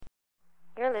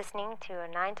You're listening to a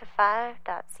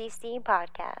 9to5.cc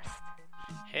podcast.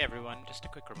 Hey everyone, just a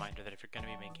quick reminder that if you're going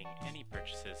to be making any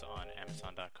purchases on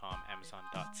Amazon.com,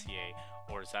 Amazon.ca,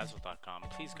 or Zazzle.com,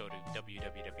 please go to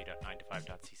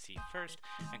www.9to5.cc first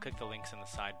and click the links in the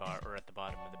sidebar or at the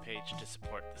bottom of the page to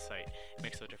support the site. It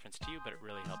makes no difference to you, but it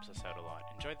really helps us out a lot.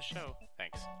 Enjoy the show.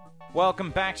 Thanks.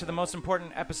 Welcome back to the most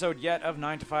important episode yet of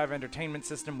 9 to 5 Entertainment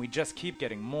System. We just keep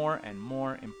getting more and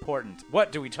more important.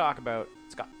 What do we talk about,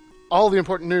 Scott? All the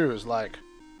important news, like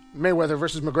Mayweather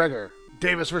versus McGregor,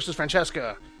 Davis versus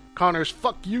Francesca, Connor's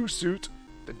fuck you suit,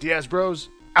 the Diaz Bros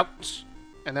out,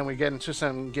 and then we get into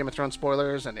some Game of Thrones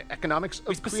spoilers and the economics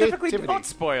of Specifically, creativity. don't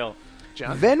spoil.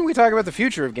 John? Then we talk about the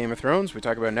future of Game of Thrones. We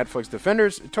talk about Netflix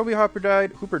Defenders. Toby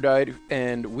Hooper died,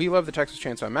 and we love the Texas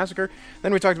Chainsaw Massacre.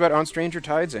 Then we talked about On Stranger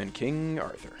Tides and King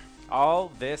Arthur. All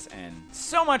this and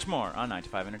so much more on 9 to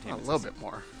 5 Entertainment A little System. bit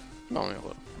more. Only a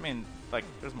little. I mean, like,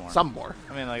 there's more. Some more.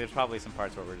 I mean, like, there's probably some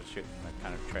parts where we're just shooting, like,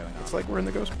 kind of trailing off. It's like we're in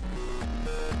the Ghost.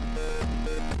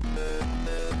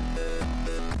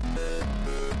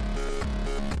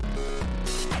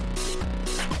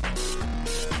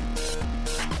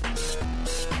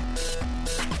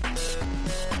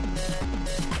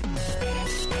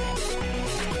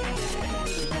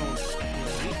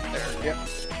 There. Yep.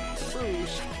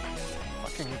 Bruise.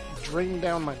 Fucking drained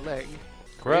down my leg.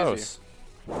 Gross.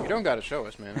 You don't got to show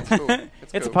us, man. That's cool.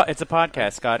 It's cool. It's a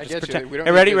podcast, Scott. I Just get you. pretend. We don't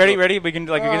Hey, need ready? visual. We can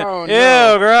like. Oh, Ew,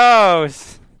 no.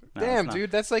 gross. No, Damn, it's not.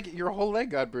 dude, that's like your whole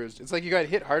leg got bruised. It's like you got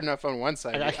hit hard enough on one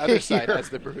side, And I the other side hear- has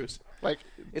the bruise. Like,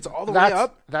 It's all the way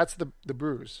up? That's the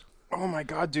bruise. Oh my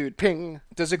god, dude. Ping.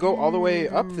 Does it go all the way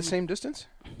up the same distance?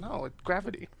 No, it's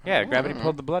gravity. Yeah, gravity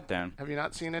pulled the blood down. Have you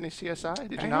not seen any CSI?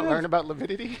 Did I you not have. learn about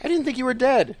lividity? I didn't think you were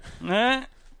dead.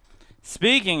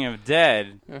 Speaking of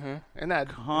dead, And that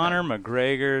Conor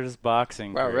McGregor's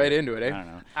boxing Wow, career. right into it, eh? I don't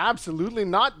know. absolutely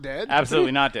not dead.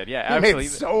 Absolutely not dead. Yeah, He absolutely.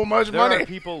 made so much there money. are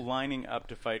people lining up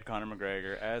to fight Conor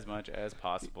McGregor as much as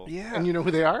possible. Yeah. And you know who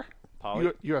they are?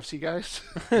 Polly? UFC guys.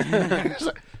 It's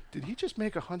like, did he just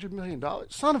make $100 million?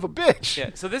 Son of a bitch. Yeah,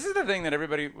 so this is the thing that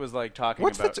everybody was like talking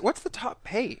What's about. what's the top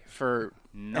pay for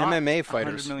Not MMA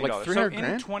fighters? $100 million. Like So 300 in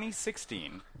grand?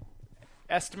 2016,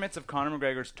 estimates of Conor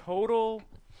McGregor's total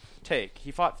take.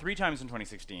 He fought 3 times in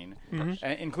 2016,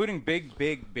 including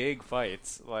big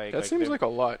fights. Like That seems like a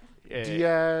lot.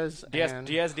 Diaz and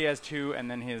Diaz 2,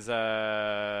 and then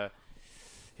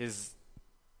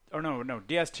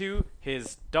Diaz 2,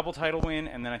 his double title win,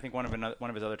 and then I think one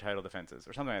of his other title defenses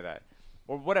or something like that,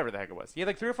 or whatever the heck it was. He had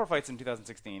like 3 or 4 fights in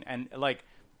 2016, and like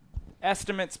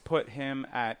estimates put him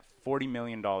at $40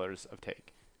 million of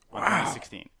take on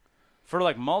 2016 for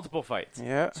like multiple fights.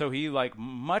 Yeah. So he like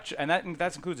much, and that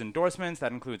includes endorsements,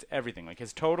 that includes everything. Like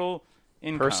his total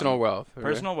income, Personal wealth. Okay.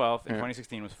 personal wealth in Yeah.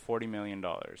 2016 was $40 million.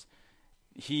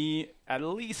 He at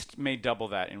least made double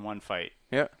that in one fight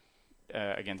Yeah.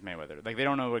 against Mayweather. Like they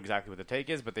don't know exactly what the take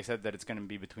is, but they said that it's going to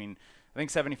be between I think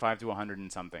 75 to 100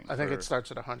 and something. I think for- it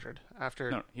starts at 100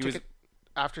 after No, he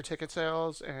after ticket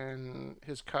sales and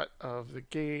his cut of the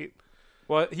gate.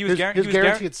 Well, he was His guaranteed.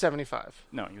 guaranteed 75.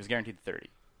 No, he was guaranteed 30.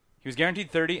 He was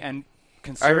guaranteed 30 and I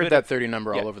conservative. heard that 30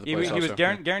 number yeah, all over the he place. was also.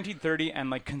 guaranteed 30, and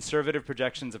like conservative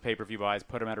projections of pay-per-view buys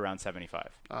put him at around 75.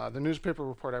 The newspaper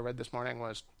report I read this morning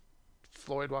was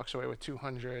Floyd walks away with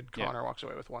 200, Yeah. Conor walks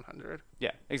away with 100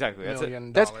 Yeah, exactly. That's it.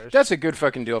 million That's dollars. that's a good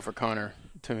fucking deal for Connor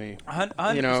to me.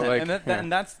 100%. You know, like,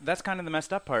 and that's kind of the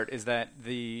messed up part is that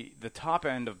the top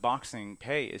end of boxing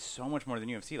pay is so much more than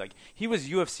UFC. Like he was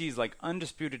UFC's like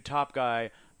undisputed top guy,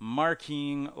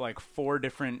 marking like 3 or 4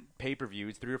 different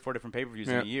pay-per-views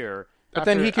in a year. But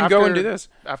then he can go and do this.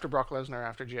 After Brock Lesnar,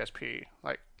 after GSP,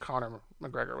 like Conor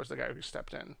McGregor was the guy who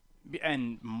stepped in.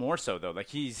 And more so though, like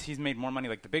he's made more money.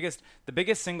 Like the biggest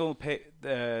single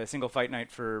fight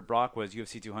night for Brock was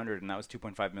UFC 200, and that was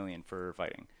 2.5 million for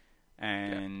fighting.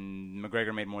 And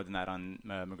McGregor made more than that on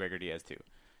McGregor Diaz too.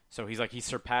 So he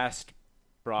surpassed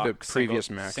Brock's The previous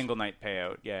max. single night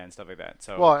payout, yeah, and stuff like that.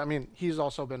 So Well, I mean, he's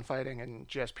also been fighting, and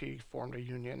GSP formed a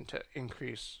union to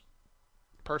increase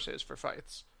purses for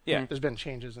fights. yeah, There's been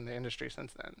changes in the industry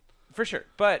since then. for sure.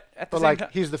 But at the But same like, time,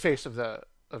 he's the face of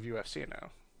UFC now.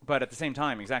 but at the same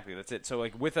time, exactly, that's it. So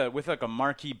like with like a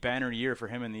marquee banner year for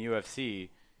him in the UFC,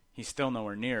 he's still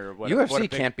nowhere near what UFC what a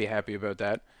big, can't be happy about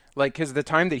that. Like, because the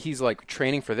time that he's like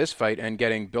training for this fight and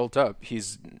getting built up,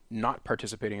 he's not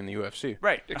participating in the UFC.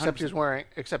 right. Except 100%.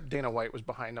 Except Dana White was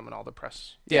behind him in all the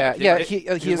press. Yeah, Yeah, he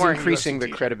he's is wearing increasing UFC the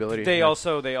t-shirt. credibility. They yeah.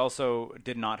 also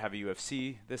did not have a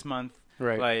UFC this month.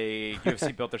 Right. Like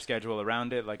UFC built their schedule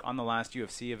around it. Like on the last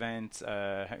UFC event,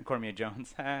 Cormier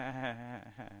Jones.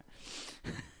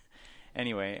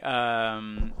 Anyway,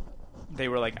 they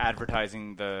were like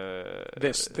advertising the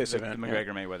event, McGregor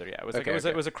Mayweather. Yeah, it was Okay,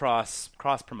 it was a cross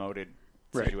promoted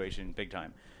Right. situation, big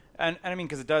time. And I mean,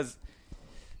 because it does.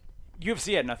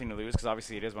 UFC had nothing to lose because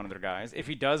obviously it is one of their guys. If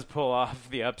he does pull off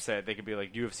the upset, they could be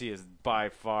like, UFC is by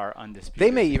far undisputed.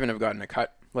 They may even have gotten a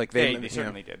cut. Like They you know,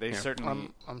 certainly did. They certainly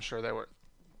I'm sure they were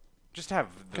just have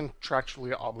the,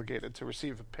 contractually obligated to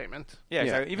receive a payment. yeah,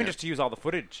 exactly. Yeah, Even yeah. just to use all the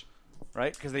footage,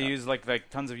 right? Because they use like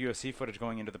tons of UFC footage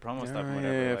going into the promo stuff and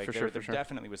whatever. yeah, like, for there, sure, there for sure.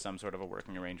 definitely was some sort of a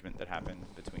working arrangement that happened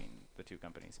between the two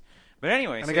companies. But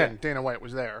anyway, And so again, Dana White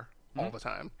was there all Mm-hmm. the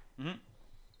time.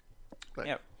 But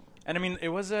yeah. And I mean, it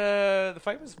was the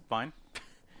fight was fine.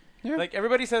 Yeah. Like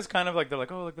everybody says, kind of like they're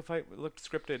like, oh, like the fight looked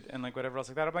scripted and like whatever else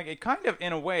like that. I'm like, it kind of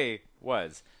in a way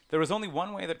was. There was only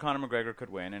one way that Conor McGregor could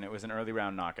win, and it was an early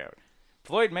round knockout.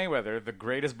 Floyd Mayweather, the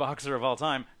greatest boxer of all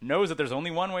time, knows that there's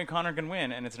only one way Conor can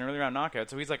win, and it's an early round knockout.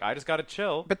 So he's like, I just got to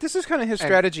chill. But this is kind of his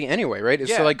strategy anyway, right? Is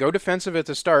Yeah. to like go defensive at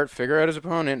the start, figure out his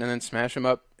opponent, and then smash him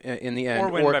up in the end, Or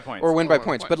win by points. or win by Or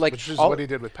points. But like which is all- what he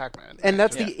did with Pac-Man. And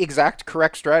that's Yeah. the exact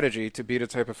correct strategy to beat a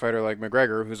type of fighter like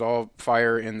McGregor, who's all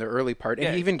fire in the early part, and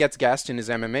Yeah. he even gets gassed in his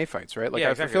MMA fights, right? Like Yeah,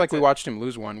 I exactly, feel like that's we it. watched him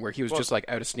lose one where he was Well, just like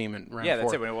out of steam in round Yeah,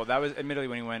 that's 4. it. Well, that was admittedly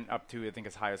when he went up to, I think,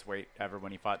 his highest weight ever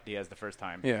when he fought Diaz the first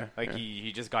time. Yeah, Like, yeah.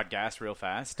 he just got gassed real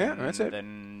fast. Yeah, and that's it.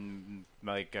 then,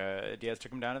 like, Diaz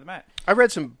took him down to the mat. I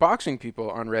read some boxing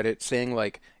people on Reddit saying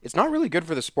like it's not really good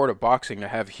for the sport of boxing to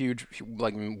have huge,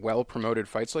 like well promoted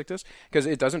fights like this because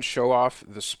it doesn't show off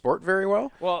the sport very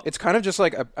well. Well- it's kind of just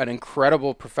like an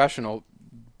incredible professional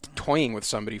toying with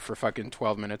somebody for fucking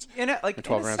 12 minutes. In a, or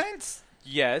 12 in a rounds. sense,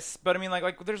 yes. But, I mean,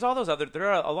 like, there's all those other... There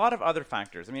are a lot of other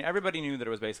factors. I mean, everybody knew that it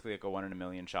was basically like a 1 in a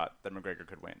million shot that McGregor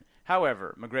could win.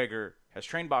 However, McGregor has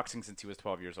trained boxing since he was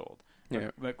 12 years old.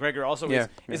 Yeah. McGregor also Yeah,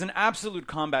 is an absolute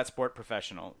combat sport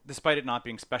professional, despite it not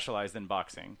being specialized in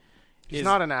boxing. He's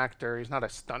not an actor. He's not a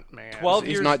stunt man. 12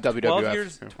 He's years, not WWF. 12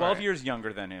 years, Yeah. 12 Right. years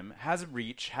younger than him, has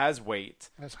reach, has weight,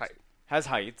 His height. has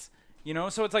height. You know,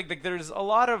 so it's like there's a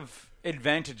lot of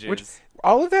advantages. Which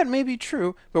all of that may be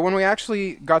true, but when we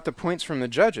actually got the points from the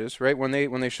judges, right? When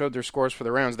they showed their scores for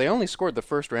the rounds, they only scored the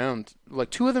first round.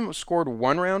 Like 2 of them scored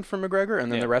 1 round for McGregor, and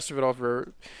then Yeah. the rest of it all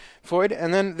for Floyd.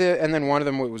 And then one of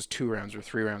them was 2 rounds or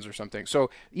 3 rounds or something. So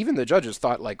even the judges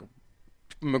thought like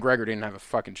McGregor didn't have a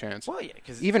fucking chance. well, yeah,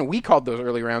 because Even we called those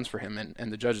early rounds for him,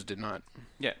 and the judges did not.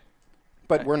 yeah.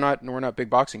 But we're not big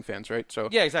boxing fans, right? So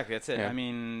Yeah, exactly. That's it. Yeah. I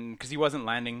mean, because he wasn't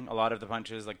landing a lot of the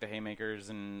punches, like the haymakers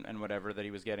and whatever that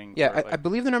he was getting. yeah, for, I like-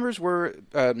 believe the numbers were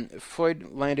Floyd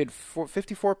landed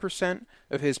 54%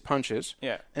 of his punches.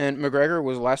 Yeah. And McGregor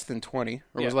was less than 20,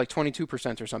 or was Yeah. like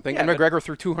 22% or something. Yeah, and but- McGregor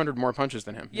threw 200 more punches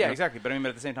than him. you Yeah, know? exactly. But I mean, but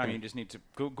at the same time, you just need to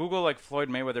Google like Floyd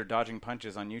Mayweather dodging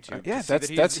punches on YouTube. yeah, to see that's-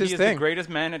 that that's he his is thing. the greatest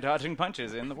man at dodging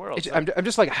punches in the world. It's- So- I'm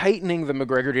just like heightening the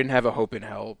McGregor didn't have a hope in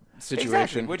hell situation.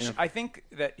 Exactly, which you know? I think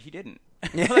that he didn't.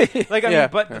 Yeah. like I Yeah. mean,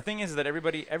 but the thing is that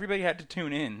everybody had to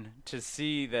tune in to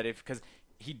see that because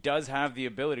he does have the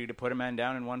ability to put a man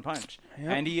down in one punch,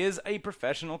 and he is a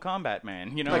professional combat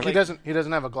man. You know, Like, he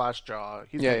doesn't have a glass jaw.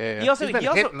 He's Yeah, been, yeah, yeah. He also He's been he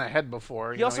hit also in the head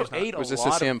before. he you know, also he's not- ate was a this a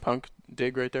lot CM Punk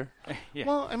dig right there? of. Yeah.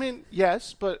 Well, I mean,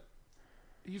 yes, but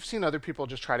you've seen other people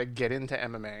just try to get into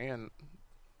MMA and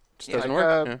Just doesn't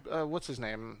like, work. what's his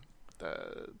name?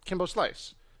 Kimbo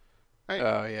Slice. Right?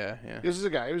 Oh yeah, yeah. This is a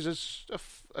guy who's just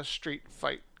a street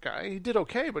fight guy. He did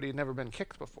okay, but he'd never been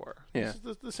kicked before. Yeah.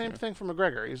 This is the same thing for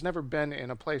McGregor. He's never been in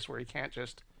a place where he can't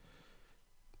just,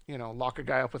 lock a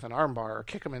guy up with an armbar or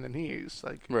kick him in the knees.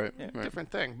 Like, Right, right.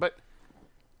 different thing. But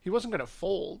he wasn't going to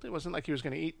fold. It wasn't like he was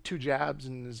going to eat 2 jabs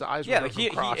and his eyes Yeah, were like he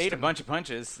crossed ate a and- bunch of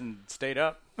punches and stayed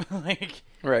up. like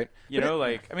Right. you know,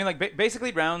 like I mean, like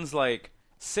basically rounds like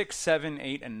 6, 7,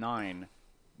 8, and 9.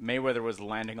 Mayweather was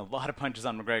landing a lot of punches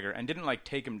on McGregor and didn't like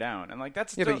take him down, and like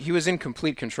that's Yeah, still, but he was in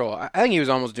complete control. I think he was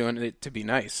almost doing it to be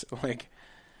nice. Like,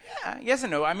 yeah, yes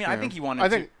and no. I mean, I think he wanted. I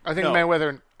think no.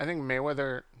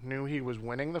 Mayweather knew he was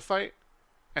winning the fight,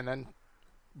 and then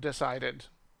decided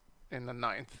in the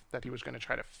 9th that he was going to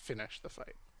try to finish the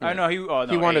fight. I know he. Oh, no,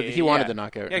 He wanted- yeah, he wanted yeah. the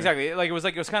knockout, Yeah, yeah. exactly. Like it was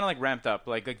kind of like ramped up.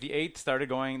 Like the 8th started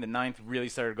going, the 9th really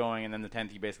started going, and then the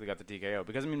 10th he basically got the TKO.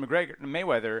 Because I mean,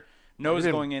 Mayweather knows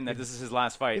didn't- going in that this is his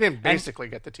last fight. He didn't And- basically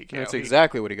get the TKO. that's He-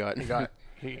 exactly what he got.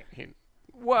 he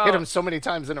well, hit him so many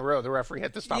times in a row. The referee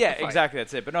had to stop. yeah, the fight. exactly.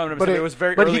 That's it. But no, But it was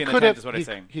very but early he in the could 10th. have- Is what he, I'm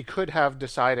saying. He could have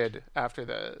decided after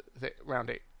the round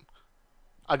 8.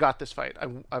 I got this fight.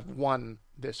 I've won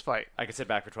this fight. I could sit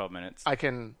back for 12 minutes. I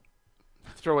can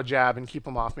throw a jab and keep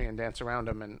him off me and dance around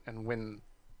him and win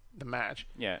the match.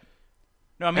 Yeah.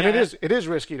 No, I mean, And it is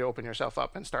risky to open yourself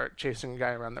up and start chasing a guy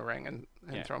around the ring and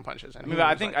Yeah. throwing punches. And I mean, he I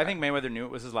was think like Mayweather knew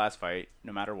it was his last fight,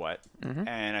 no matter what, Mm-hmm.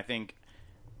 and I think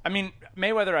I mean,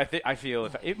 Mayweather. I feel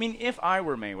if I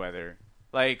were Mayweather,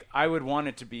 like I would want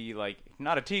it to be like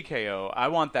not a TKO. I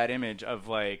want that image of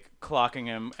like clocking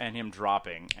him and him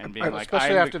dropping and being like,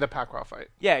 especially after the Pacquiao fight.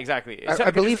 Yeah, exactly.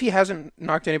 I believe he hasn't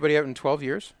knocked anybody out in 12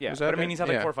 years. Yeah, Was that but I mean, it? he's had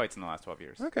like 4 fights in the last 12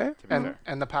 years. Okay. To be fair.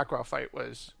 And the Pacquiao fight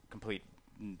was Complete.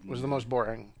 the most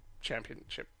boring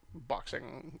championship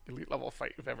boxing elite level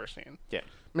fight you've ever seen. Yeah.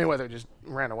 Mayweather just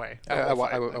ran away. I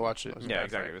watched it. was a Yeah, bad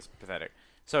exactly. fight. It was pathetic.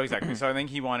 So exactly. So I think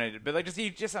he wanted, but like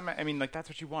I mean, like that's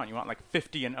what you want. You want like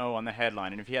 50-0 on the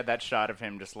headline, and if he had that shot of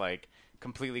him just like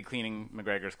completely cleaning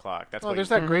McGregor's clock, that's Well, what. there's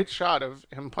that great shot of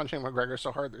him punching McGregor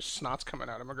so hard there's snots coming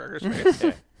out of McGregor's face.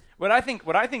 Yeah. What I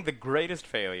think the greatest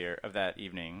failure of that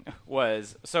evening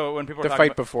was when people were The talking fight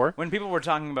about, before? when people were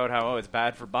talking about how it's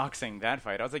bad for boxing, that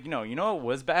fight, I was like, you know what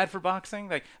was bad for boxing?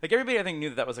 Like everybody I think knew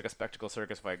that was like a spectacle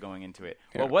circus fight going into it.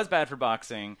 Yeah. What was bad for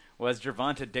boxing was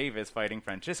Gervonta Davis fighting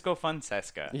Francisco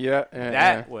Fonseca. Yeah.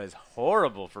 That was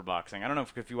horrible for boxing. I don't know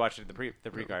if you watched it the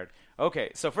pre-card.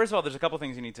 Okay, so first of all, there's a couple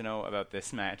things you need to know about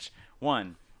this match.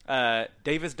 One,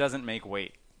 Davis doesn't make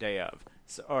weight day of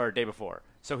or day before.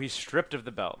 So he's stripped of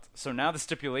the belt. So now the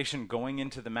stipulation going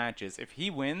into the match is if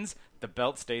he wins, the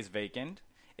belt stays vacant.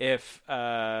 If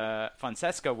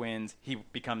Fonseca wins, he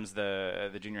becomes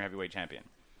the junior heavyweight champion.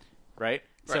 Right?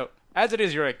 So as it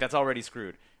is, you're like, that's already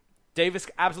screwed. Davis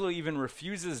absolutely even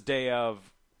refuses day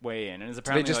of weigh-in. And is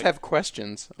apparently They just like, have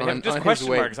questions they on, have just on question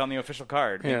his weight. marks on the official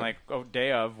card. Being Yeah. like, oh,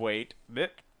 day of, wait,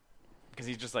 bit. Because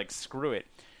he's just like, screw it.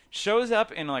 Shows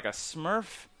up in like a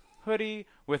Smurf hoodie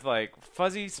with like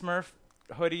fuzzy Smurf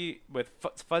hoodie with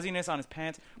fuzziness on his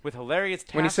pants with hilarious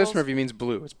tassels. When he says Smurf, he means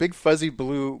blue. It's big fuzzy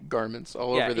blue garments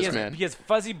all over this man. He has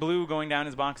fuzzy blue going down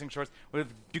his boxing shorts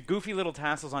with goofy little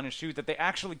tassels on his shoes that they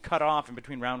actually cut off in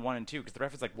between round 1 and 2 because the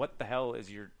ref is like, what the hell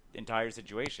is your entire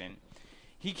situation?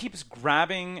 He keeps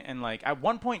grabbing and like at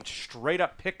one point straight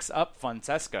up picks up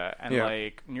Fonseca and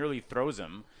like nearly throws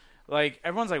him. Like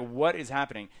everyone's like, what is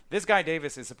happening? This guy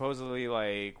Davis is supposedly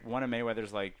like one of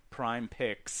Mayweather's like prime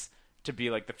picks to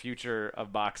be like the future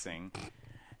of boxing,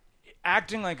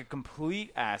 acting like a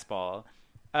complete assball.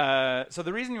 So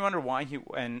the reason you wonder why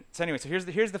so here's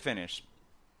the finish.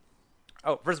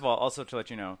 Oh, first of all, also to let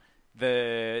you know,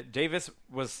 the Davis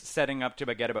was setting up to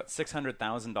get about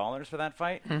 $600,000 for that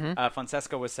fight.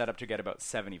 Fonseca was set up to get about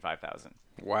 $75,000.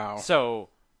 Wow. So,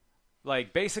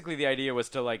 like, basically the idea was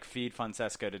to like feed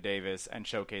Fonseca to Davis and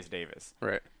showcase Davis.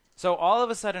 Right. So all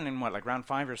of a sudden, in what, like round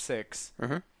 5 or 6,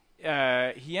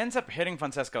 he ends up hitting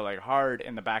Fonseca like hard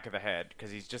in the back of the head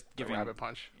because he's just giving rabbit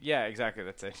punch. Yeah, exactly.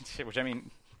 That's it. Which I mean,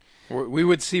 We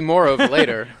would see more of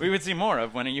later. we would see more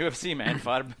of when a UFC man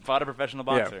fought a professional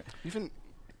boxer.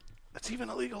 That's even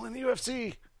illegal in the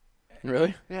UFC.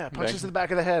 Really? Yeah, punches to the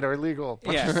back of the head are illegal.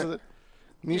 Punches to the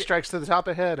knee strikes to the top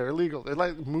of the head are illegal. They're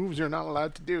like moves you're not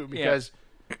allowed to do because.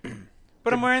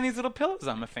 But I'm wearing these little pillows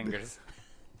on my fingers.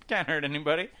 Can't hurt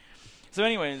anybody. So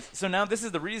anyways, so now this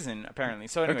is the reason, apparently.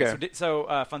 So anyways,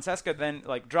 so Fonseca then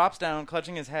like drops down,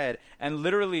 clutching his head, and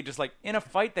literally just like in a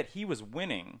fight that he was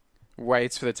winning,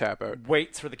 Waits for the tap out.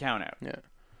 waits for the count out. Yeah.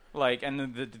 Like, and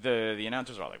the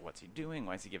announcers are all like, what's he doing?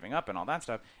 Why is he giving up? And all that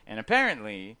stuff. And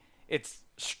apparently, it's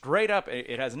straight up,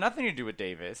 it has nothing to do with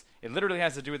Davis. It literally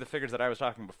has to do with the figures that I was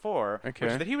talking before, which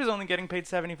is that he was only getting paid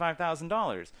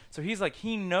 $75,000. So he's like,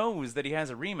 he knows that he has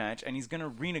a rematch, and he's going to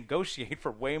renegotiate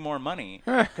for way more money.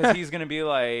 Because he's going to be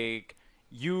like,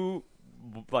 you,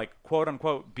 like, quote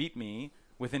unquote, beat me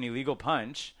with an illegal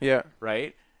punch. Yeah.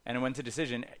 Right? And it went to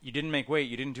decision. You didn't make weight.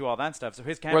 You didn't do all that stuff. So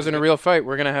his camp Wasn't a real fight.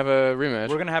 We're going to have a rematch.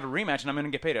 We're going to have a rematch, and I'm going to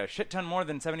get paid a shit ton more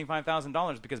than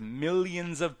 $75,000 because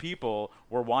millions of people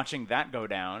were watching that go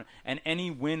down, and any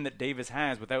win that Davis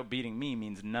has without beating me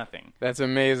means nothing. That's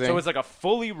amazing. So it's like a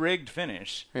fully rigged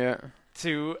finish. Yeah.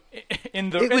 In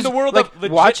the world like, of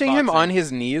legit watching him boxing. on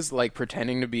his knees, like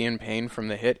pretending to be in pain from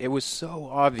the hit, it was so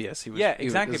obvious. He was, Yeah, he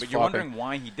was exactly. But you're flopping. wondering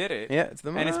why he did it. Yeah, it's the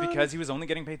and it's because he was only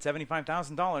getting paid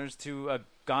 $75,000 to a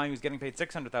guy who's getting paid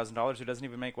 $600,000 who doesn't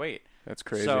even make weight. That's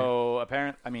crazy. So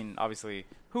obviously,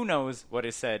 who knows what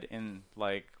is said in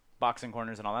like boxing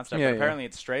corners and all that stuff. Yeah, but apparently,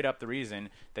 it's straight up the reason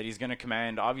that he's going to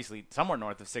command obviously somewhere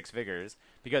north of 6 figures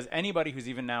because anybody who's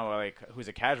even now like who's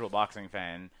a casual boxing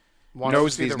fan.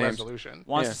 Knows to see these the names. resolution.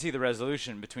 Wants to see the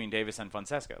resolution between Davis and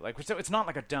Fonseca. Like, so it's not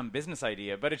like a dumb business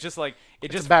idea, but it's just like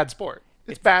It's a bad sport.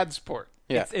 It's bad sport.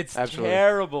 Yeah, it's absolutely.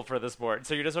 terrible for the sport.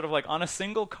 So you're just sort of like on a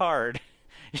single card,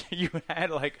 you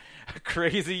had like a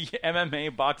crazy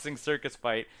MMA boxing circus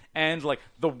fight and like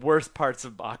the worst parts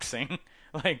of boxing.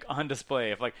 like on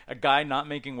display. If like a guy not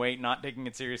making weight, not taking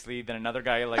it seriously, then another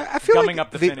guy like I feel gumming like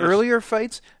up the the finish. earlier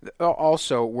fights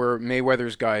also were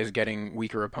Mayweather's guys getting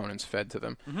weaker opponents fed to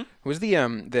them. Mm-hmm. Who was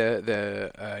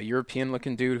the European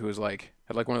looking dude who was like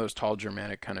had like one of those tall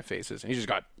Germanic kind of faces, and he just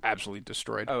got absolutely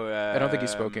destroyed. Oh, I don't think he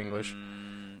spoke English.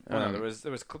 Well, no, there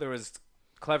was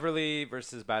Cleverly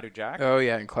versus Badu Jack. Oh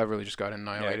yeah, and Cleverly just got Yeah,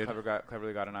 annihilated.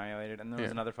 Cleverly got annihilated, and there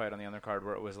was another fight on the undercard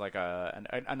where it was like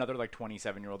another like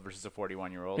 27-year-old versus a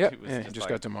 41-year-old. Yeah, who was yeah, just just like,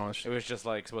 got demolished. It was just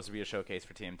like supposed to be a showcase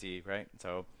for TMT, right?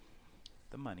 So,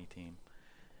 the money team.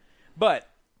 But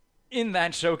in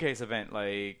that showcase event,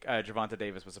 like Gervonta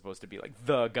Davis was supposed to be like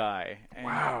the guy. And,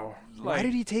 Wow. Why like-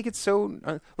 did he take it so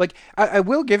like I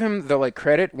will give him the like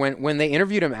credit when they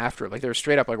interviewed him after, like they were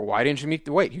straight up like, why didn't you meet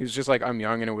the weight? He was just like, I'm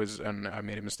young and I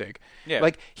made a mistake. Yeah.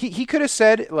 Like he could have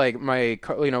said like I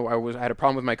had a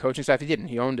problem with my coaching staff. He didn't.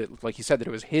 He owned it. Like he said that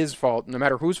it was his fault, no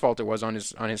matter whose fault it was on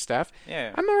his staff.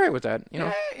 Yeah. I'm all right with that. You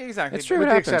know. Yeah, exactly. It's true. With It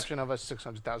the happens. exception of a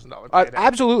 $600,000 payday.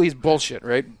 Absolutely, it's bullshit,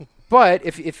 right? But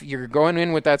if you're going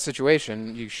in with that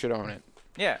situation, you should own it.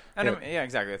 Yeah, and Yeah. yeah,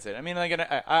 exactly. That's it. I mean, like, and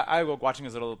I watching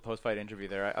his little post-fight interview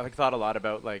there. I like thought a lot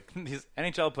about like these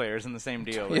NHL players in the same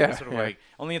deal. Like, Yeah, they're sort of yeah. like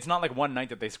only it's not like one night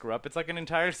that they screw up. It's like an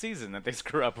entire season that they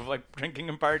screw up of like drinking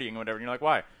and partying and whatever. And you're like,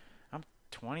 why? I'm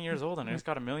 20 years old and I just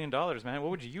got $1 million, man.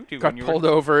 What would you do? Got when you pulled were...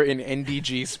 over in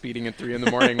NDG speeding at 3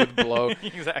 a.m. with blow.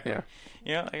 Exactly. Yeah.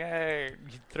 You know, like hey,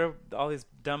 you throw all this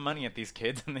dumb money at these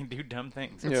kids and they do dumb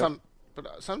things. But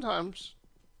Yeah. sometimes,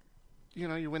 you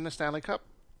know, you win the Stanley Cup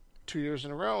 2 years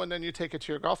in a row, and then you take it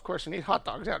to your golf course and eat hot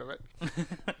dogs out of it.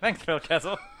 Thanks, Phil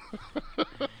Kessel.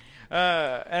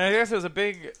 And I guess it was a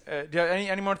big. Do you have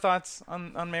any more thoughts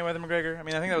on Mayweather McGregor? I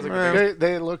mean, I think that was a good.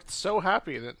 They looked so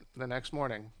happy that the next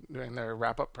morning during their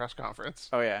wrap-up press conference.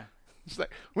 Oh yeah. It's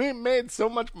like, we made so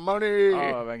much money.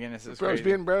 Oh my goodness, it's Bros crazy.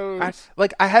 being bros.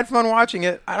 I had fun watching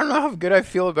it. I don't know how good I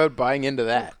feel about buying into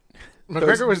that.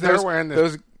 McGregor was there those- wearing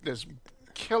those- this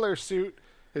killer suit,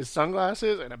 his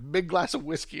sunglasses, and a big glass of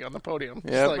whiskey on the podium.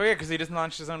 Yeah. Oh yeah, because he just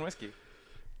launched his own whiskey.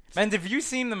 Man, have you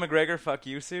seen the McGregor "fuck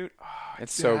you" suit? Oh,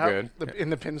 It's so Yeah, good. in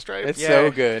the pinstripe. It's so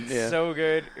good. Yeah. So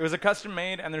good. It was a custom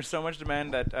made, and there's so much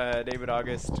demand that David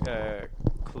August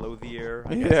Clothier,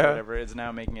 I guess, Yeah. whatever, is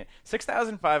now making it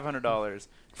 $6,500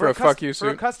 For a fuck you for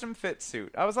a suit? custom fit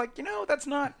suit. I was like, that's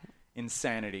not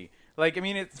insanity. Like, I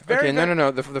mean, it's very Okay,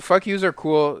 no. The fuck yous are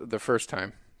cool the first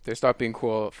time. They stop being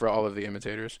cool for all of the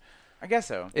imitators. I guess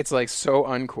so. It's like so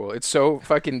uncool. It's so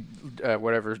fucking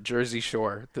whatever Jersey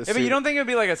Shore. The Yeah, but suit. you don't think it would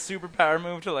be like a superpower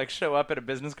move to like show up at a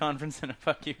business conference in a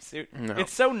fuck you suit? No.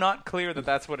 It's so not clear that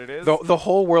that's what it is. The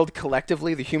whole world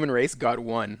collectively, the human race, got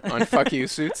one on fuck you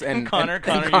suits, and Conor and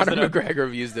used Conor it up. McGregor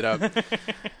have used it up.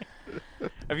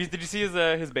 Did you see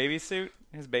his baby suit?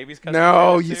 His baby's custom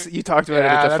No, made suit? you talked about it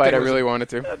Yeah, at the that fight. thing I was really wanted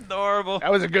to. Adorable.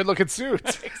 That was a good-looking suit.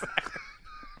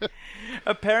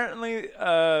 Apparently,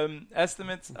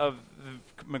 estimates of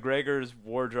McGregor's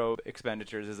wardrobe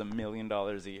expenditures is $1 million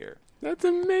a year. That's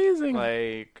amazing.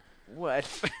 Like, what?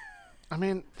 I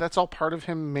mean, that's all part of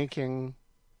him making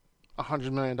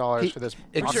 $100 million for this.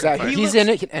 Exactly. He He's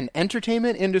looks- in an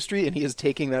entertainment industry, and he is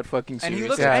taking that fucking And he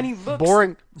seriously. looks- and he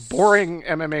looks- boring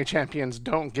MMA champions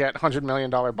don't get $100 million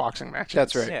boxing matches.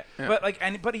 That's right. Yeah.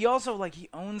 Yeah. But he also like he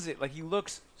owns it. Like he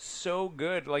looks so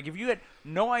good. Like if you had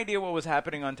no idea what was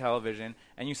happening on television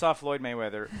and you saw Floyd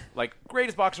Mayweather, like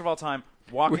greatest boxer of all time,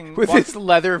 walking with his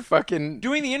leather fucking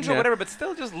doing the intro, yeah. whatever, but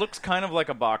still just looks kind of like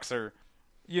a boxer,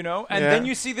 And Yeah. then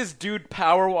you see this dude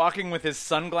power walking with his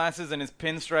sunglasses and his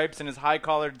pinstripes and his high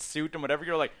collared suit and whatever.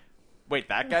 You're like, wait,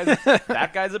 that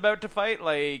guy's about to fight.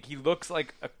 Like he looks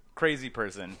like a crazy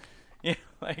person. Yeah,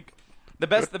 like the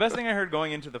best thing I heard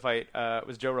going into the fight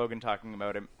was Joe Rogan talking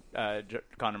about him,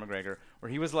 Conor McGregor, where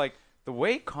he was like, the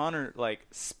way Conor like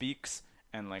speaks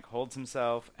and like holds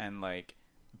himself and like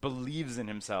believes in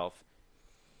himself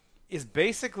is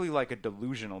basically like a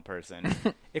delusional person,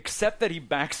 except that he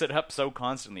backs it up so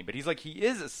constantly. But he's like, he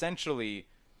is essentially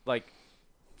like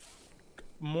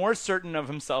more certain of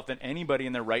himself than anybody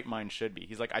in their right mind should be.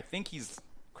 He's like, I think he's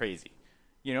crazy,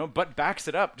 but backs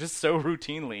it up just so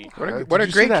routinely. What a Did you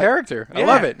see great that? character. I Yeah.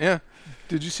 love it. Yeah.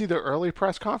 Did you see the early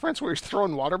press conference where he's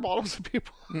throwing water bottles at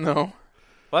people? No. Well,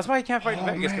 that's why he can't fight in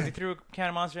Oh, Vegas, because man. he threw a can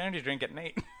of Monster Energy drink at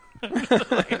Nate.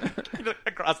 Like,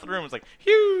 across the room, it's like,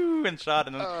 "Phew," and shot,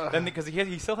 and then because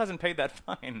he still hasn't paid that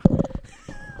fine.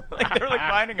 Like they were like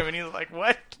finding him, and he's like,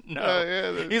 "What? No."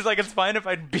 Yeah, that's- He's like, "It's fine if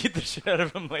I beat the shit out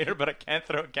of him later, but I can't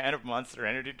throw a can of Monster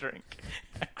Energy drink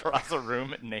across a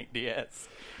room at Nate Diaz."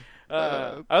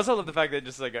 I also love the fact that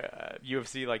just like a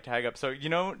UFC like tag up. So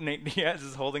Nate Diaz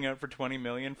is holding out for $20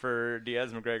 million for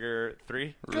Diaz McGregor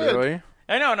 3. Good. Really?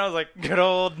 I know, and I was like, good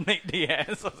old Nate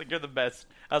Diaz. I was like, you're the best.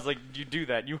 I was like, you do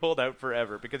that. You hold out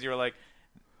forever because you were like,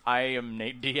 I am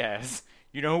Nate Diaz.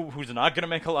 You know who's not going to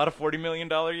make a lot of $40 million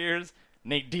years?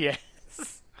 Nate Diaz.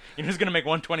 You know who's going to make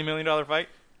one $20 million fight?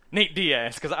 Nate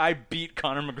Diaz, because I beat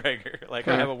Conor McGregor. Like,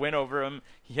 I have a win over him.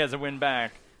 He has a win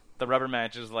back. The rubber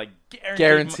match is, like,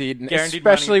 guaranteed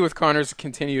especially money. with Conor's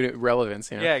continued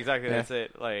relevance. You know? Yeah, exactly. Yeah. That's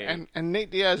it. Like, and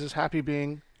Nate Diaz is happy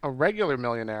being a regular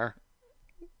millionaire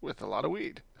with a lot of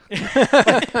weed.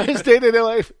 His day-to-day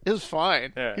life is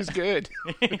fine. Yeah. He's good.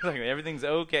 Exactly. Everything's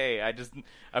okay.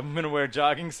 I'm going to wear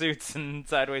jogging suits and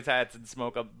sideways hats and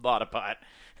smoke a lot of pot.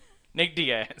 Nate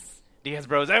Diaz. Diaz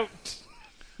bros out.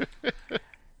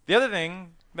 The other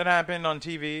thing that happened on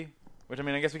TV, which, I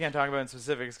mean, I guess we can't talk about in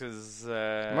specifics because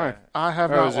I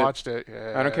have not watched it.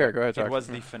 Yeah. I don't care. Go ahead. It was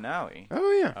the finale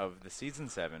of the season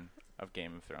 7 of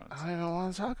Game of Thrones. I don't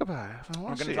want to talk about it.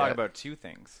 We're going to talk about two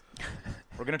things.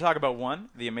 We're going to talk about, one,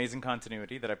 the amazing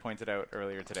continuity that I pointed out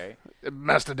earlier today.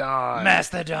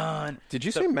 Mastodon! Did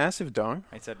you say Massive Dong?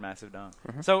 I said Massive Dong.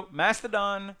 So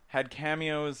Mastodon had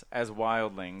cameos as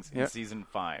wildlings in season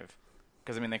 5.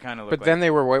 Because, I mean, they kind of look But then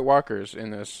they were White Walkers in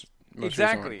this.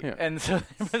 Exactly. Yeah. And so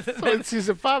in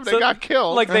season 5, they got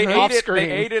killed. Like, they off ate it. screen.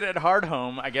 They ate it at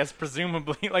Hardhome, I guess,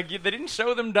 presumably. Like, they didn't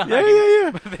show them dying.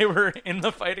 Yeah. But they were in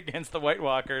the fight against the White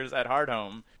Walkers at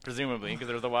Hardhome, presumably, because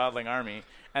there was a wildling army.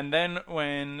 And then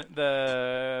when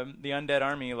the undead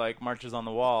army, like, marches on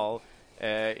the wall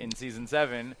in season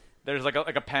 7, there's like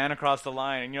a pan across the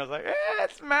line, and you're like,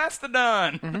 it's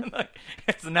Mastodon. Like,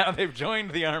 it's now they've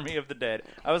joined the army of the dead.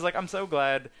 I was like, I'm so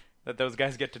glad that those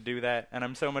guys get to do that, and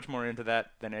I'm so much more into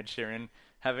that than Ed Sheeran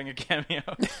having a cameo.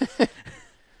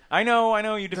 I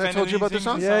know, you defended. I told you about the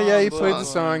song. Yeah, he played the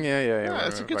song. Yeah. Yeah,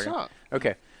 it's a good song.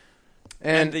 Okay.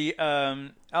 And the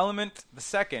element, the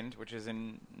second, which is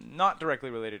not directly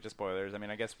related to spoilers. I mean,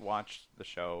 I guess watch the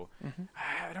show.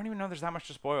 I don't even know there's that much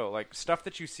to spoil. Like, stuff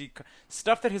that you see,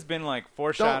 stuff that has been, like,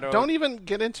 foreshadowed. Don't even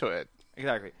get into it.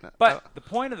 Exactly. But the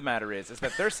point of the matter is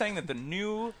that they're saying that the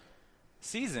new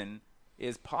season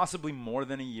is possibly more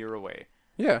than a year away.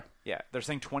 Yeah. Yeah, they're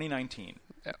saying 2019.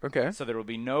 Yeah. Okay. So there will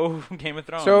be no Game of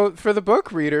Thrones. So for the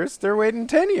book readers, they're waiting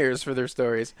 10 years for their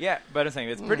stories. Yeah, but I'm saying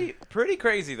it's pretty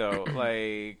crazy though.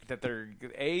 Like that they're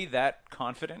that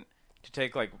confident to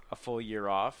take like a full year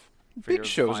off. For Big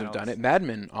shows have done it. Mad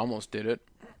Men almost did it.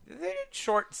 They did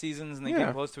short seasons and they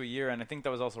came close to a year, and I think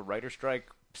that was also writer strike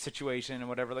situation and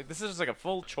whatever. Like this is just like a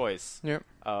full choice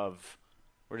of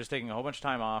we're just taking a whole bunch of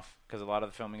time off because a lot of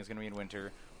the filming is going to be in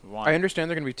winter. I understand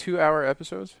they're going to be 2-hour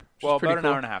episodes. Well, about an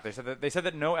hour and a half. They said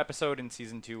that no episode in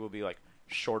season 2 will be like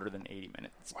shorter than 80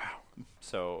 minutes. Wow.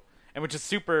 So, and which is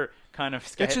super kind of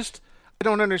sketchy. It's just I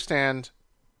don't understand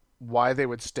why they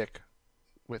would stick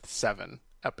with 7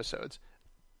 episodes.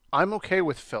 I'm okay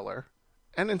with filler,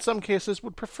 and in some cases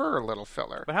would prefer a little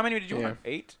filler. But how many did you want?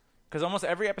 8? Because almost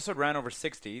every episode ran over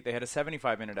 60. They had a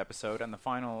 75-minute episode, and the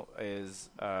final is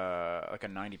like a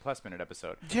 90-plus minute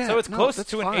episode. Yeah, so it's close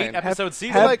to fine. an 8-episode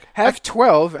season. Have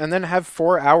 12, and then have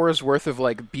 4 hours worth of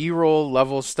like B-roll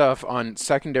level stuff on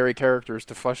secondary characters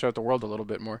to flesh out the world a little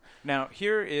bit more. Now,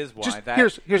 here is why Just, that...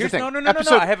 here's the thing. No.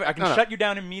 I can shut you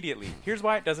down immediately. Here's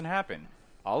why it doesn't happen.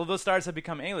 All of those stars have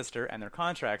become A-lister, and their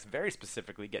contracts very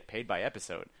specifically get paid by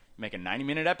episode. You make a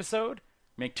 90-minute episode...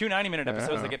 Make 2 90-minute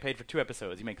episodes, they get paid for 2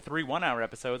 episodes. You make 3 1-hour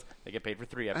episodes, they get paid for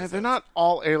 3 episodes. They're not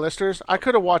all A-listers. I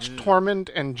could have watched Tormund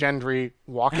and Gendry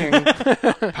walking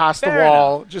past the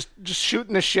wall, just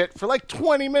shooting the shit for like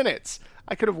 20 minutes.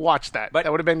 I could have watched that.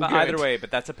 That would have been good. Either way,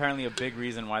 but that's apparently a big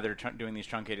reason why they're doing these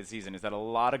truncated seasons, is that a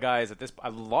lot of guys a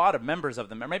lot of members of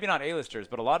them, or maybe not A-listers,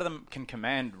 but a lot of them can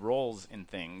command roles in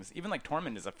things. Even like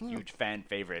Tormund is a huge fan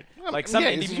favorite. Like some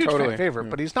he's a huge fan favorite,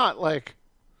 but he's not like...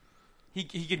 He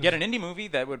could get an indie movie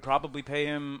that would probably pay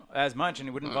him as much, and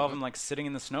it wouldn't involve him like sitting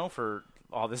in the snow for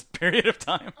all this period of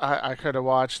time. I could have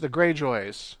watched The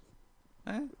Greyjoys.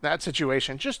 That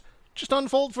situation just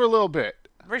unfold for a little bit.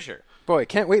 For sure. Boy,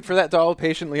 can't wait for that to all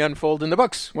patiently unfold in the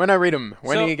books when I read them.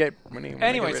 But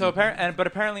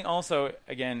apparently also,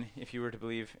 again, if you were to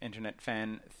believe internet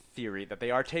fan theory, that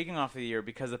they are taking off the year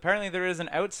because apparently there is an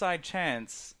outside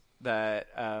chance that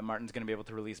Martin's going to be able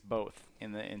to release both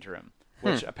in the interim.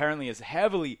 Which apparently is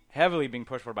heavily being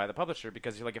pushed for by the publisher,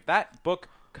 because you're like, if that book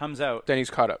comes out, then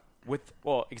he's caught up.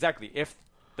 Exactly. If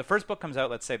the first book comes out,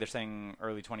 let's say they're saying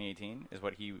early 2018 is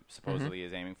what he supposedly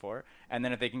is aiming for, and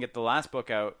then if they can get the last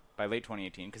book out by late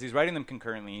 2018, because he's writing them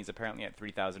concurrently, he's apparently at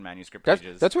 3,000 manuscript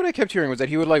pages. That's what I kept hearing, was that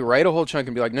he would like write a whole chunk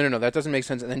and be like, no, that doesn't make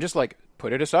sense, and then just like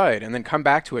put it aside, and then come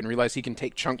back to it and realize he can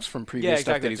take chunks from previous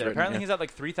stuff that he's written. Apparently he's at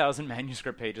like 3,000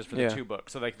 manuscript pages for the 2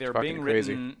 books, so like they're being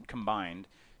written combined.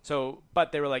 So,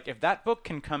 but they were like, if that book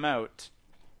can come out,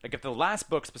 like if the last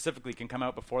book specifically can come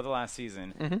out before the last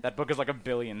season, that book is like a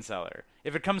billion seller.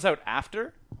 If it comes out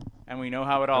after, and we know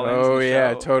how it all ends in the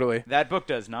show, totally. that book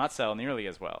does not sell nearly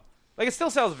as well. Like, it still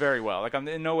sells very well. Like,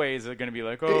 in no way is it going to be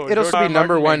like, oh, it'll still be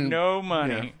number one. No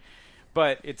money. Yeah.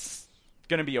 But it's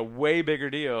going to be a way bigger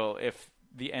deal if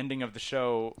the ending of the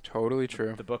show, Totally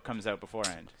true. the book comes out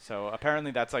beforehand. So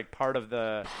apparently that's like part of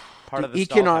the stall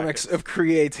economics tactics. of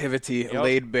creativity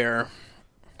laid bare.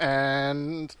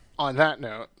 And on that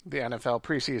note, the NFL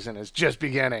preseason is just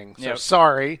beginning. So Yep.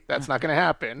 sorry, that's not going to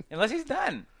happen. Unless he's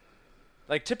done.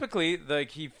 Like, typically,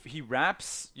 like he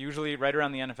wraps usually right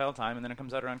around the NFL time, and then it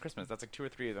comes out around Christmas. That's like 2 or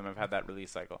 3 of them have had that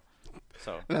release cycle.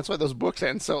 So And that's why those books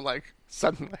end so, like,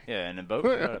 suddenly. yeah, and a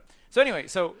boat. So anyway,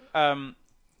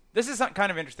 this is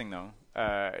kind of interesting though.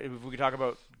 If we could talk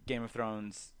about Game of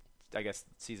Thrones, I guess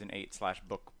season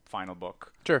 8/book final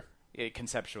book. Sure.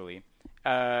 Conceptually,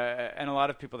 and a lot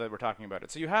of people that were talking about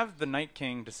it. So you have the Night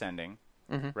King descending,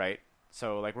 right?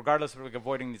 So like, regardless of like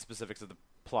avoiding the specifics of the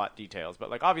plot details, but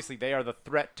like obviously they are the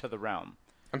threat to the realm.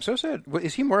 I'm so sad.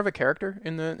 Is he more of a character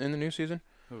in the new season?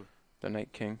 Who? The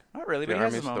Night King. Not really, The but he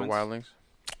has his armies, the moments.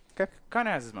 wildlings. Okay. Kind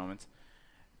of has his moments,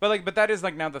 but that is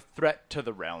like now the threat to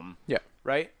the realm, Yeah.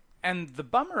 right? And the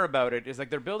bummer about it is like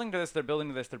they're building to this, they're building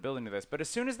to this, they're building to this, but as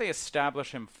soon as they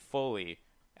establish him fully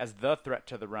as the threat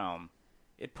to the realm,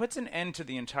 it puts an end to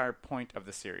the entire point of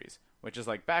the series, which is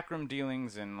like backroom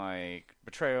dealings and like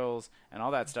betrayals and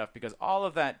all that stuff, because all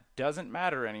of that doesn't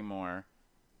matter anymore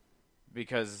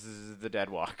because the dead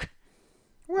walk.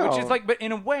 Well, Which is like, but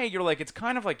in a way, you're like, it's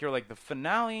kind of like you're like the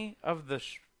finale of the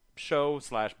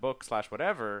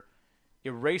show/book/whatever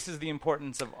erases the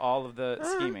importance of all of the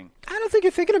scheming. I don't think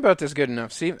you're thinking about this good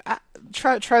enough. See,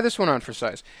 try this one on for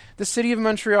size. The City of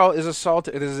Montreal is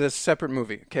assaulted. This is a separate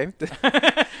movie, okay?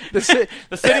 The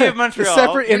City of Montreal,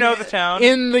 separate the town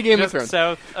in the Game of just Thrones.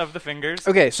 south of the fingers.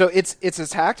 Okay, so it's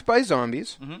attacked by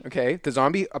zombies. Okay, the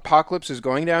zombie apocalypse is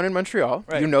going down in Montreal.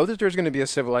 Right. You know that there's going to be a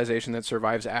civilization that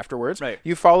survives afterwards. Right.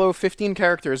 You follow 15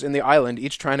 characters in the island,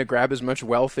 each trying to grab as much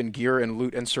wealth and gear and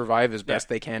loot and survive as best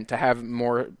they can to have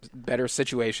better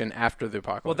situation after the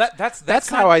apocalypse. Well, that's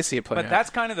how I see it playing But out. that's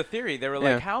kind of the theory. They were like,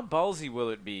 Yeah. how ballsy will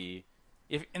it be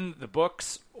if in the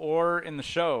books or in the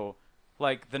show,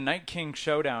 like the Night King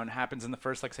showdown happens in the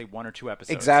first, like, say, 1 or 2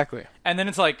 episodes. Exactly. And then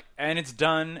it's like, and it's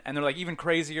done, and they're like, even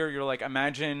crazier, you're like,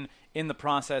 imagine in the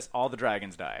process all the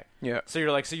dragons die. Yeah. So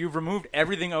you're like, so you've removed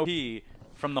everything OP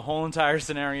from the whole entire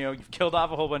scenario, you've killed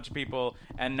off a whole bunch of people,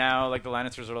 and now, like, the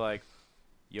Lannisters are like,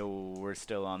 yo, we're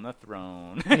still on the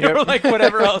throne. Or like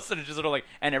whatever else, and it's just sort of like,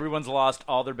 and everyone's lost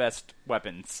all their best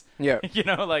weapons. Yeah. You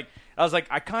know, like, I was like,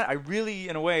 I really,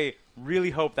 in a way, really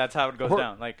hope that's how it goes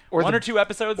down. Like, or 1 the- or 2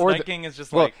 episodes, or Night the- King is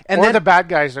just well, like, and or then the bad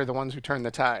guys are the ones who turn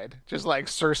the tide. Just like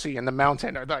Cersei and the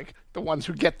Mountain are like the ones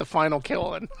who get the final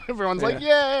kill, and everyone's like,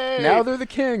 yay! now they're the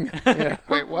king. Yeah.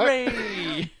 Wait, what?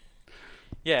 hooray!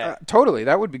 Yeah. Totally,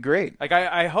 that would be great. Like,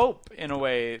 I hope, in a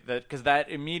way, that, because that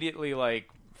immediately, like,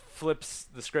 flips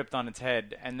the script on its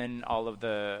head, and then all of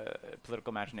the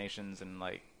political machinations and,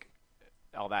 like,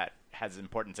 all that has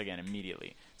importance again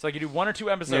immediately. So, like, you do 1 or 2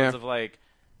 episodes of, like,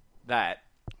 that,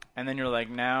 and then you're like,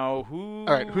 now who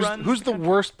All right, runs who's the country?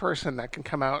 worst person that can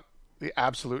come out the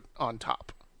absolute on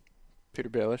top? Peter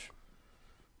Baelish.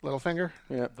 Littlefinger?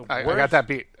 Yeah. I worst? got that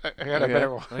beat. I got a Okay.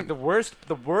 better one. Like the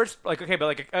worst, like, okay, but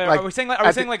like, Like, are we saying at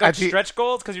the- like at the- stretch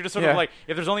goals? Because you're just sort Yeah. of like,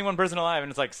 if there's only one person alive,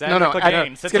 and it's like, No, Samuel at-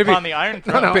 Clegane sits gonna be- upon the Iron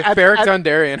Throne. No, Beric at-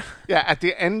 Dondarrion. Yeah, at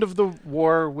the end of the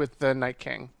war with the Night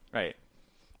King, Right.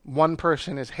 one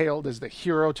person is hailed as the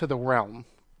hero to the realm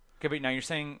Okay, but now you're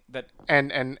saying that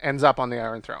and ends up on the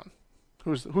Iron Throne.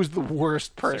 Who's the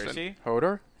worst person? Cersei?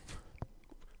 Hodor?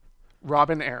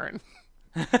 Robin Aaron.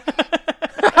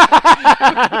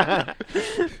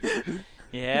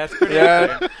 Yeah, it's pretty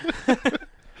Yeah.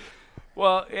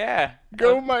 Well, yeah.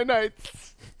 Go, my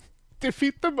knights.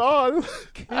 Defeat them all.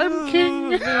 I'm king.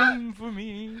 Them for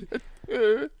me.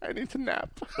 I need to nap.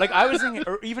 Like, I was thinking,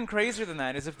 or even crazier than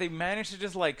that, is if they managed to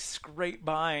just, like, scrape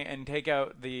by and take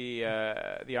out the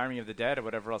army of the dead or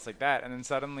whatever else like that, and then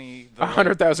suddenly...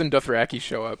 100,000 Dothraki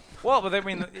show up. Well, but I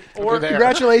mean... Or, They're there.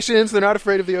 Congratulations, they're not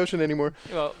afraid of the ocean anymore.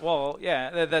 well,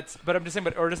 yeah, that's... But I'm just saying,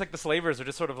 or just like the slavers are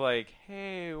just sort of like,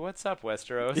 hey, what's up,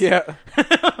 Westeros? Yeah.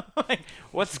 Like,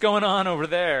 what's going on over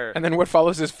there? And then what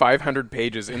follows is 500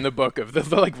 pages in the book of the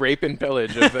like rape and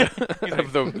pillage of the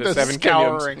of the The Seven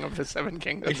Kingdoms. scouring of the Seven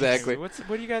Kingdoms. Exactly. What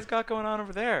do you guys got going on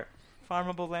over there?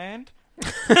 Farmable land?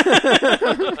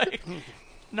 Like,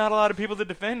 not a lot of people to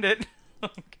defend it.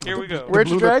 Here we go. Where'd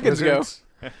your Blue Lip dragons go? Lizards.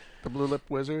 The blue lip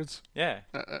wizards. Yeah.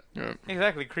 Yeah.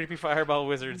 Exactly. Creepy fireball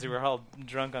wizards who are all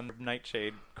drunk on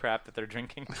nightshade crap that they're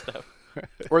drinking and stuff.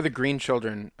 Or the green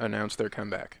children announce their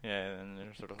comeback. Yeah, and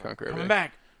they're sort of Conquer coming everything.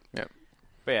 back. Yep.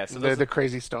 But yeah, so They're those the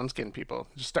crazy stone skin people.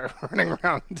 Just start running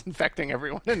around infecting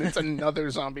everyone, and it's another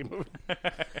zombie movie.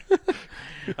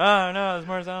 oh no, there's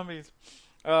more zombies.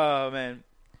 Oh man.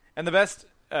 And the best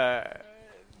I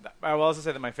will also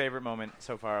say that my favorite moment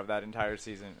so far of that entire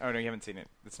season. Oh no, you haven't seen it.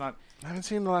 It's not I haven't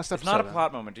seen the last it's episode. not a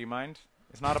plot moment. Do you mind?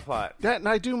 It's not a plot. Yeah, and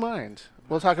I do mind.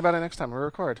 We'll talk about it next time we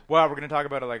record. Well, we're going to talk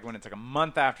about it like when it's like a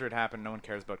month after it happened. No one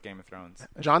cares about Game of Thrones.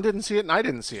 John didn't see it, and I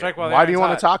didn't see Strike it. while the Why do you iron's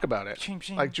want to hot. talk about it? Ching,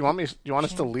 ching. Like, do you want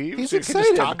us to leave? He's so you can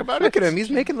excited. just talk about Look it? at him. He's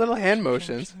making little hand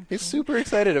motions. He's super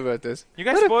excited about this. You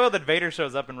guys What a- spoiled that Vader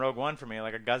shows up in Rogue One for me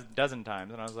like a dozen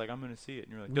times, and I was like, I'm going to see it.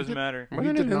 And you're like, doesn't matter. Why We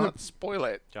did did it not spoil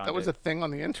it. John That was did. a thing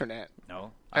on the internet.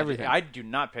 No. Everything. I do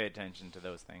not pay attention to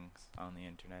those things on the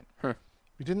internet.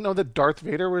 You didn't know that Darth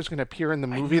Vader was going to appear in the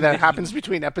movie knew that that happens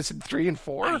between episode 3 and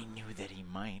 4? I knew that he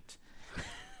might.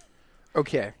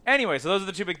 Okay. Anyway, so those are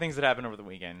the two big things that happened over the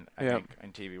weekend, I Yeah. think,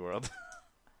 in TV world.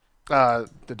 The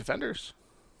Defenders.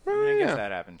 I guess yeah.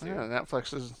 that happened too. Yeah,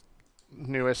 Netflix's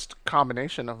newest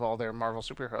combination of all their Marvel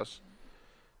superheroes.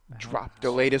 Dropped.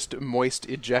 The latest moist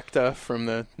ejecta from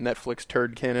the Netflix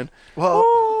turd cannon. Well,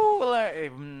 Oh,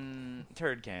 well,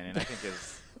 turd cannon, I think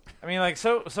is. I mean, like,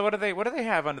 so what do they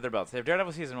have under their belts? They have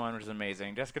Daredevil season 1, which is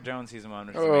amazing. Jessica Jones season 1,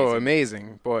 which is Oh, amazing.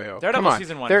 amazing. Boy, oh. Daredevil Come on.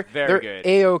 season 1 they're, is very they're good.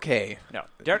 A-okay. No,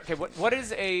 okay. What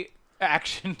is a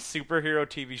action superhero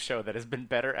TV show that has been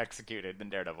better executed than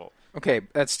Daredevil? Okay,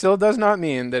 that still does not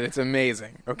mean that it's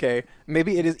amazing, okay?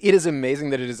 Maybe it is amazing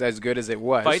that it is as good as it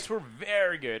was. Fights were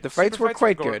very good. The fights were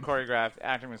quite good. Choreographed.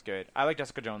 Acting was good. I like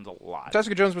Jessica Jones a lot.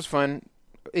 Jessica Jones was fun.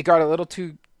 It got a little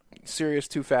too serious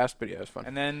too fast, but yeah, it was fun.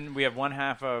 And then we have one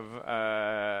half of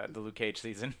the Luke Cage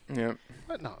season. Yeah.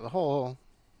 but no, the whole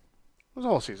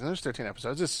season. There's 13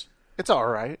 episodes. It's all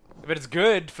right. But it's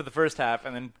good for the first half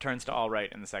and then turns to all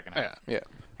right in the second half. Yeah. Yeah.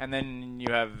 And then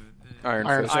you have Iron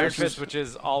Fist. Iron Fist. Fist, which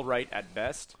is all right at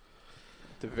best.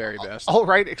 The very best. All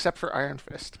right, except for Iron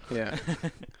Fist. Yeah.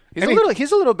 And he-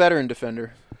 He's a little better in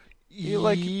Defender. He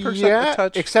perks up the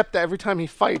touch. except that every time he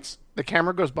fights, the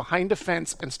camera goes behind a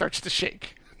fence and starts to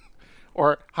shake,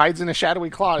 or hides in a shadowy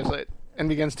closet and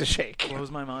begins to shake.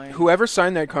 Blows my mind. Whoever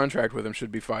signed that contract with him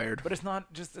should be fired. But it's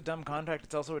not just a dumb contract.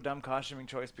 It's also a dumb costuming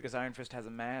choice because Iron Fist has a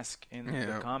mask in the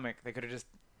Yeah. comic. They could have just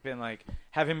been like,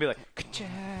 have him be like, "Ka-cha,"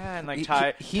 and like He-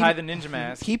 tie he- the ninja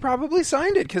mask. He probably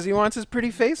signed it because he wants his pretty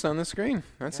face on the screen.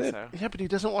 That's Guess it. so. Yeah, but he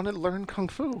doesn't want to learn kung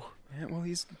fu. Yeah, well,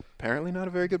 he's apparently not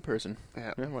a very good person.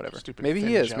 Yeah, Whatever. Stupid Maybe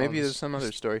he Finn is. Maybe Jones. there's some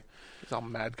other story. He's all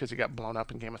mad because he got blown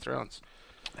up in Game of Thrones.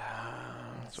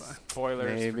 That's why.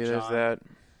 Spoilers. Maybe for there's John. that.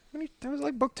 That was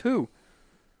like book 2.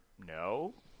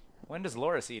 No. When does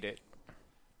Loris eat it?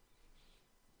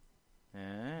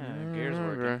 Gears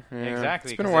working. Yeah.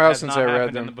 Exactly. It's been a 'cause while has since not I read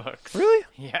happened in them. the books. Really?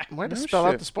 Yeah. Way to No spell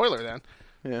out shit. the spoiler then.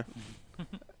 Yeah.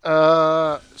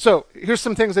 So here's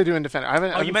some things they do in Defender. I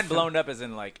haven't. Oh, you meant blown up as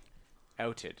in like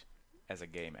outed as a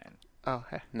gay man. Oh,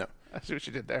 hey. No. I see what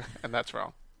you did there, and that's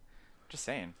wrong. Just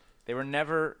saying. They were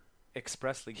never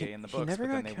expressly gay in the he books, never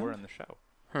but then got they were killed? in the show.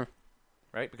 Huh.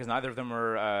 Right? Because neither of them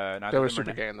were. They were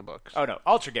super gay in the books. Oh no,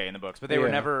 ultra gay in the books, but they were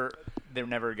Yeah. never. They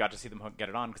never got to see them get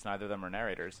it on because neither of them were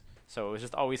narrators. So it was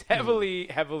just always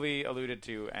heavily alluded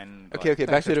to and. Okay, okay.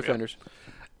 Back to HBO. Defenders.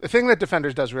 The thing that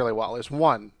Defenders does really well is,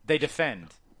 one, They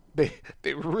defend. they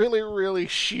really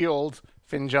shield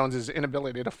Finn Jones's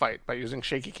inability to fight by using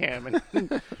shaky cam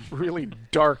and really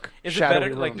dark, Is it shadowy better?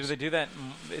 rooms. Like, do they do that?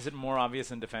 Is it more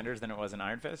obvious in Defenders than it was in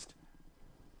Iron Fist?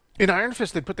 In Iron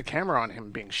Fist, they put the camera on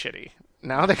him being shitty.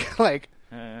 Now they they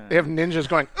Uh, have ninjas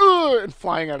going "Ugh," and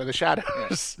flying out of the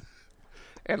shadows,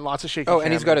 and lots of shaky. Oh,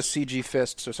 and he's got a cameras. CG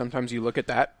fist, so sometimes you look at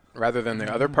that rather than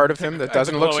the other part of him that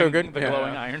doesn't look so good. The Yeah.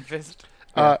 glowing Iron Fist.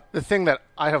 The thing that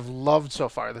I have loved so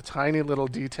far, the tiny little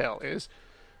detail, is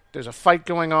there's a fight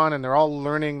going on, and they're all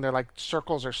learning. They're like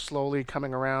circles are slowly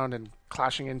coming around and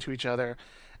clashing into each other,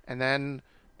 and then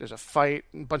there's a fight.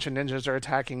 A bunch of ninjas are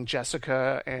attacking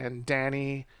Jessica and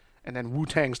Danny, and then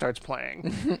Wu-Tang starts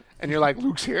playing, and you're like,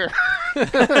 Luke's here,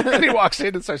 and he walks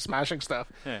in and starts smashing stuff.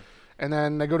 Yeah. And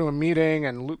then they go to a meeting,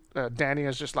 and Luke, Danny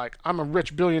is just like, I'm a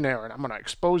rich billionaire, and I'm going to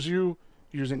expose you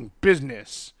using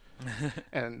business.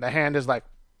 And the hand is like,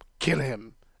 kill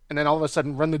him. And then all of a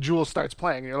sudden, Run the Jewels starts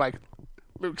playing, and you're like,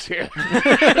 Luke's here.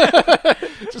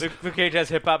 Luke Cage has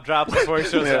hip hop drops before he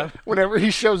shows up. Whenever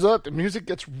he shows up, the music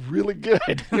gets really good.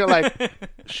 And you're like,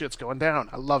 shit's going down.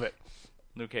 I love it.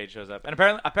 Luke Cage shows up, and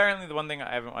apparently the one thing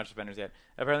I haven't watched Defenders yet.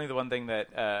 Apparently the one thing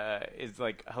that is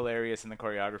like hilarious in the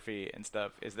choreography and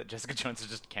stuff is that Jessica Jones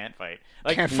just can't fight.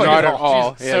 Like Can't fight Not at at all.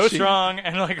 all. she's Yeah, so she- strong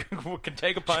and like can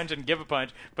take a punch and give a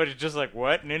punch, but it's just like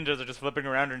what ninjas are just flipping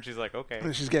around her, and she's like okay.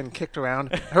 And she's getting kicked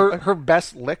around. Her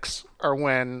best licks are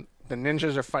when the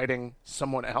ninjas are fighting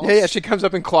someone else. Yeah, she comes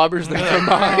up and clobbers them from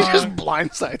behind. He just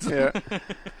blindsides them. Yeah.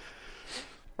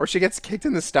 Or she gets kicked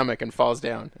in the stomach and falls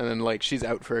down, and then like she's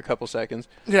out for a couple seconds.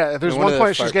 Yeah, there's And one one of the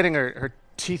point she's fight- getting her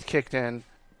teeth kicked in,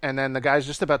 and then the guy's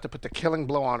just about to put the killing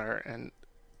blow on her, and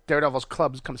Daredevil's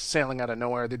clubs come sailing out of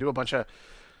nowhere. They do a bunch of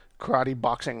karate,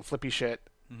 boxing, flippy shit,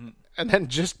 and then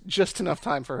just enough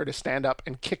time for her to stand up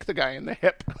and kick the guy in the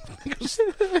hip. He goes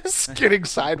skidding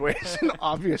sideways in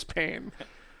obvious pain.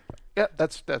 Yeah,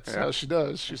 that's how she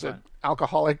does. She's an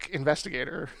alcoholic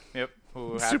investigator. Yep.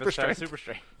 Who Super happens to have strength. super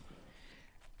strength.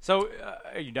 So,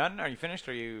 are you done? Are you finished?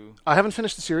 Are you? I haven't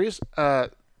finished the series. The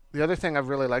other thing I've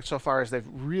really liked so far is they've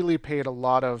really paid a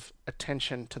lot of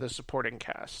attention to the supporting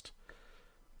cast.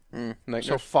 Night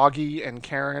So Nurse. Foggy and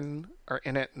Karen are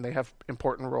in it, and they have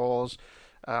important roles.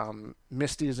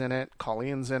 Misty's in it.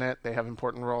 Colleen's in it. They have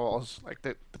important roles. Like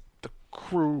the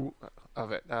crew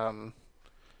of it.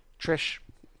 Trish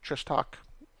Talk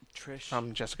Trish.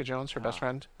 from Jessica Jones, her best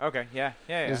friend, Okay. Yeah.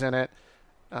 is in it.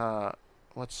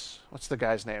 What's the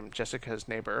guy's name? Jessica's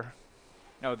neighbor.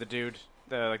 No, the dude.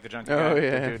 The junkie Oh, guy.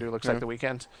 yeah. The dude who looks like The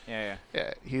Weeknd. Yeah.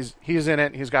 Yeah, he's in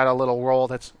it. He's got a little role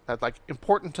that's like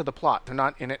important to the plot. They're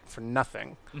not in it for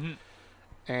nothing. Mm-hmm.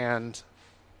 And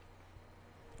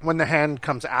when the hand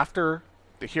comes after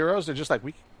the heroes, they're just like,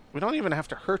 we don't even have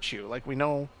to hurt you. Like, we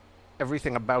know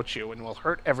everything about you, and we'll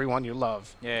hurt everyone you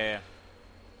love. Yeah.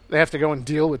 They have to go and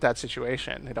deal with that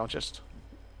situation. They don't just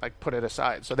like put it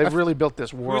aside. So they've really built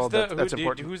this world that's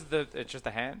important. Who's the? It's just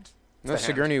a hand. That's the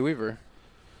hand. Sigourney Weaver.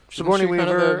 Sigourney Isn't she kind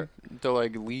of Weaver. the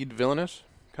like lead villainess,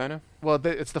 kind of. Well,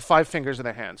 it's the 5 fingers of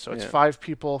the hand. So it's Yeah. 5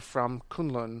 people from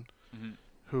Kunlun Mhm.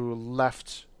 who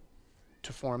left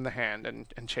to form the hand and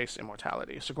chase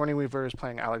immortality. Sigourney Weaver is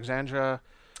playing Alexandra.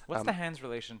 What's the hand's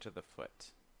relation to the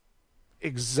foot?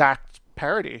 Exact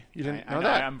parody. You didn't I know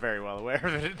that? I'm very well aware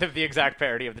of the exact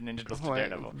parody of the Ninja Turtles to Like,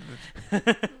 Daredevil.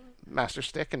 Master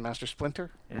Stick and Master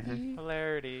Splinter.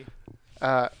 Hilarity.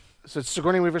 So it's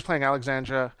Sigourney Weaver's playing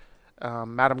Alexandra.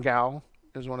 Madame Gao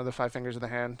is one of the 5 fingers of the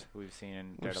hand. We've seen in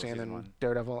We've Daredevil seen season in 1.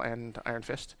 Daredevil and Iron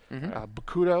Fist. Mhm.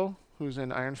 Bakudo, who's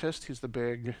in Iron Fist. He's the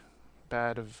big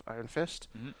bad of Iron Fist.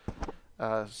 Mhm.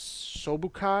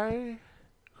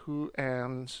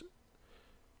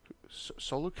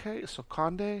 Sobukai,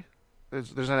 Sokonde.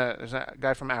 There's a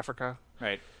guy from Africa.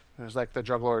 Right. There's like the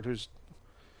drug lord who's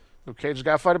Luke Cage's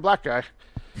got to fight a black guy.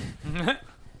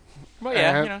 Well,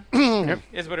 yeah, And-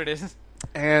 is what it is.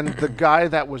 And the guy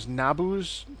that was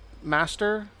Nabu's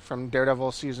master from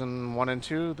Daredevil season 1 and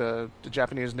 2, the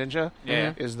Japanese ninja,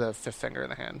 Yeah. is the 5th finger in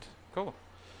the hand. Cool.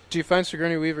 Do you find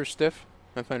Sigourney Weaver stiff?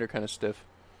 I find her kind of stiff.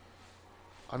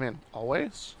 I mean,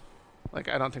 always. Like,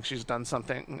 I don't think she's done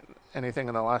anything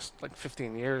in the last,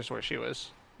 15 years where she was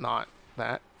not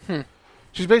that.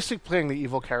 She's basically playing the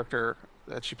evil character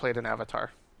that she played in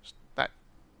Avatar. Just that,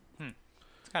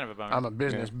 It's kind of a bummer. I'm a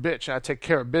business bitch. I take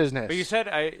care of business. But you said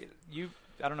I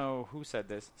don't know who said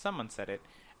this. Someone said it.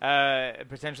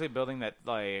 Potentially building that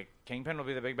Kingpin will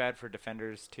be the big bad for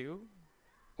Defenders 2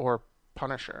 Or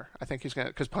Punisher. I think he's going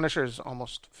to... Because Punisher is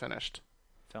almost finished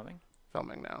filming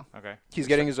now. Okay. He's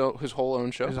getting his whole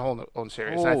own show. His whole own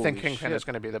series. And I think Holy Kingpin shit. is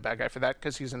going to be the bad guy for that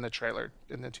because he's in the trailer,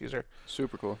 in the teaser.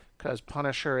 Super cool. Because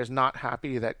Punisher is not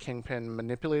happy that Kingpin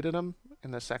manipulated him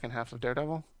in the second half of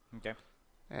Daredevil. Okay.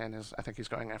 And I think he's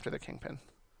going after the Kingpin.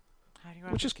 How do you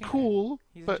Which after is Kingpin? cool,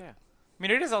 He's but in jail. I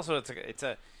mean, it is also it's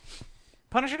a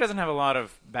Punisher doesn't have a lot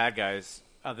of bad guys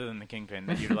other than the Kingpin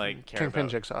that you care Kingpin about.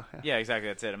 Jigsaw. Yeah. Yeah, exactly.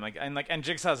 That's it. And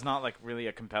Jigsaw's not really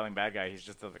a compelling bad guy. He's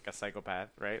just a psychopath,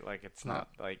 right? It's No.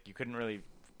 not you couldn't really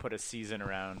put a season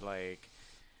around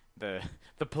the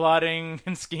plotting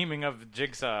and scheming of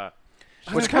Jigsaw.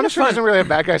 What's kind of isn't really a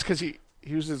bad guy because he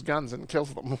uses guns and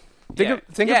kills them. Think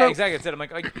yeah, about exactly. That's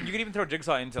it. You could even throw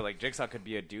Jigsaw into Jigsaw could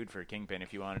be a dude for Kingpin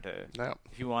if you wanted to. No.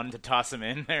 If you wanted to toss him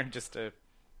in there just to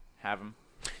have him.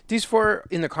 these 4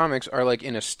 in the comics are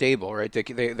in a stable, right?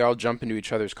 They all jump into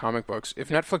each other's comic books. If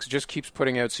Netflix just keeps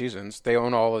putting out seasons, they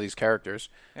own all of these characters.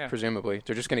 Yeah. Presumably,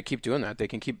 they're just going to keep doing that. They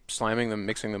can keep slamming them,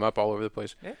 mixing them up all over the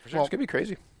place. Yeah, for It's going to be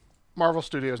crazy. Marvel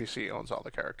Studios DC owns all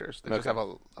the characters. They just Okay.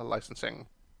 have a licensing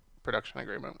production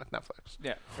agreement with Netflix.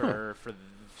 Yeah, for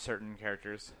certain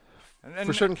characters. And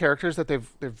For certain characters that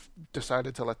they've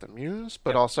decided to let them use,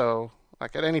 but Yeah. also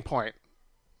at any point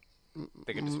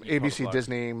they could just pull the ABC, plug.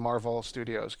 Disney, Marvel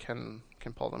Studios can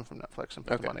pull them from Netflix and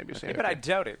put Okay. them on ABC. Yeah, but I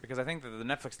doubt it because I think that the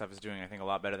Netflix stuff is doing, I think, a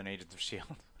lot better than Agents of Shield.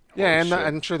 Yeah, and shit.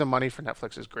 I'm sure the money for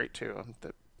Netflix is great too.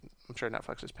 I'm sure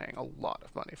Netflix is paying a lot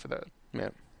of money for the Yeah.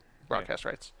 broadcast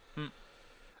rights.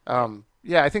 Hmm.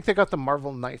 Yeah, I think they got the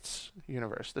Marvel Knights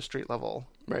universe, the street level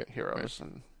Right, heroes,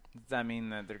 and Does that mean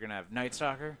that they're gonna have Night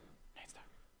Stalker?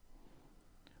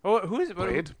 Oh, who is it?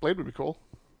 Blade. Blade would be cool.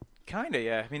 Kinda,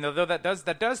 yeah. I mean, though that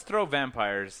does throw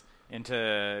vampires into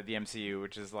the MCU,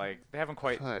 which is like they haven't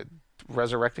quite.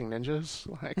 Resurrecting ninjas,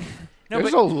 like No,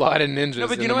 There's but, a lot of ninjas no,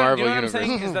 but in you the know what, Marvel you know what universe. I'm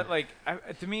saying is that like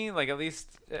to me, like at least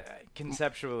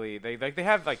conceptually, they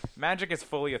have like magic is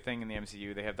fully a thing in the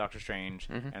MCU. They have Doctor Strange,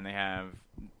 and they have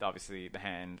obviously the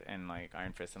Hand and like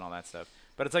Iron Fist and all that stuff.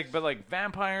 But it's like,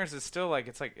 vampires is still like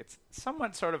it's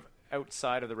somewhat sort of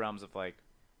outside of the realms of like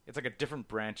it's like a different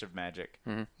branch of magic.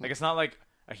 Like it's not like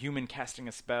a human casting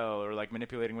a spell or like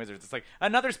manipulating wizards. It's like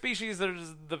another species that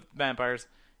is the vampires.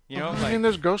 You know, I like mean,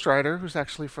 there's Ghost Rider, who's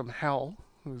actually from Hell,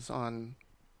 who's on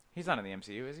he's not in the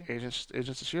MCU, is he?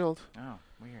 Agents of Shield. Oh,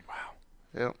 weird.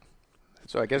 Yeah,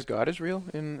 So I guess God is real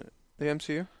in the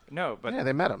MCU? No, but yeah,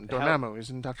 they met him. Hell- Dormammu, he's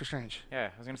in Doctor Strange. yeah,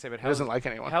 I was gonna say, but He doesn't like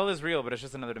anyone. hell is real, but it's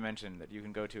just another dimension that you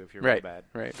can go to if you're Right. real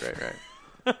Right.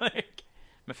 bad. Like,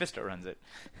 Mephisto runs it.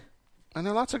 And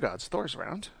there are lots of gods. Thor's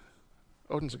around.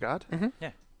 Odin's a god.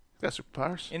 Yeah. Got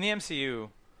superpowers. In the MCU,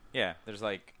 yeah, there's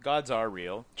like gods are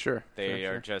real. Sure. They sure,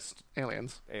 are sure. just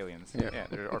Aliens. aliens. Yeah.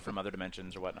 They're, or from other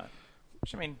dimensions or whatnot.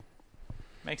 Which I mean,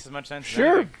 makes as much sense. as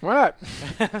Sure. anything. What?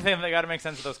 they got to make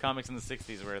sense of those comics in the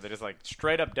 '60s where they're just like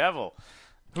straight up devil.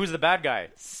 Who's the bad guy?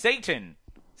 Satan.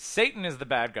 Satan is the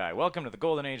bad guy. Welcome to the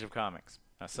golden age of comics.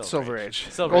 Silver Age.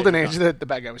 Silver Golden Age. Age, the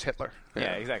bad guy was Hitler.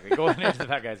 Yeah, exactly. Golden Age, the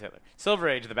bad guy's Hitler. Silver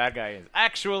Age, the bad guy is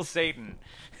actual Satan.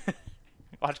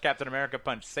 Watch Captain America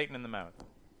punch Satan in the mouth.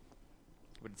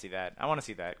 Wouldn't see that. I want to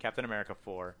see that. Captain America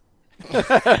 4.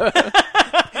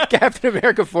 Captain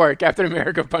America 4. Captain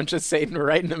America punches Satan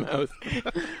right in the mouth.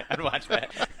 I'd watch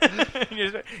that.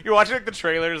 You're watching like the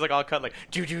trailers, like all cut, like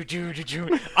do.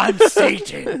 I'm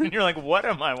Satan, and you're like, what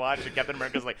am I watching? Captain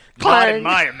America's like, not in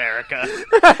my America.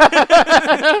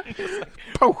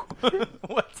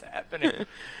 What's happening?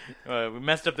 We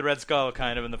messed up the Red Skull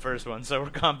kind of in the first one, so we're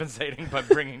compensating by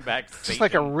bringing back Satan. Just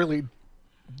like a really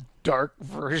dark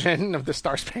version of the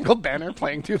Star Spangled Banner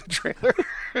playing through the trailer.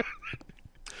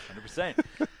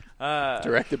 100%.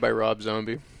 Directed by Rob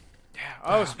Zombie. Yeah.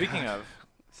 Oh, speaking of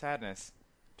sadness,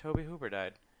 Toby Hooper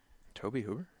died. Toby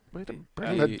Hooper? Way to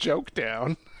bring the joke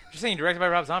down. Just saying, directed by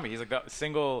Rob Zombie. He's a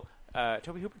single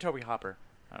Toby Hooper, Toby Hopper.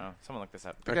 I don't know. Someone look this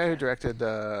up. The guy who directed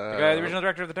The guy, the original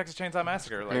director of the Texas Chainsaw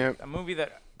Massacre, like Yep. a movie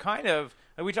that kind of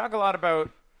we talk a lot about,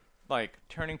 like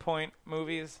turning point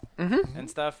movies and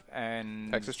stuff,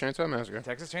 and Texas Chainsaw Massacre.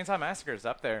 Texas Chainsaw Massacre is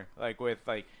up there, like with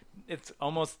like it's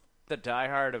almost the Die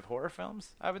Hard of horror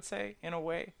films, I would say, in a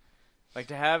way, like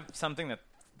to have something that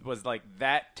was like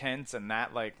that tense and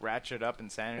that like ratchet up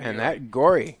insanity And like, that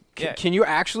gory. Yeah. Can you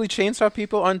actually chainsaw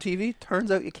people on TV?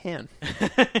 Turns out you can.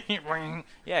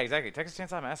 yeah, exactly. Texas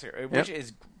Chainsaw Massacre, which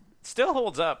is still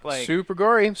holds up. Like Super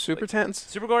gory, super tense.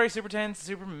 super gory, super tense,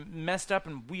 super messed up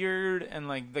and weird, and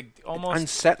like almost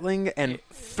Unsettling and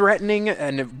threatening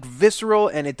and visceral,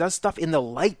 and it does stuff in the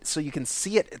light so you can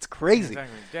see it. It's crazy.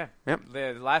 exactly. Yeah. Yep.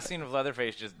 The last scene of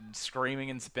Leatherface just screaming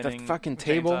and The spinning. fucking the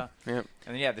table. chainsaw. Yep.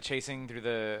 And then, yeah, the chasing through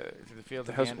the fields.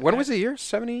 The at house. the end. What was the year?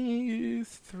 73,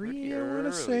 Pretty I want to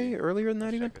early. say. Earlier than that,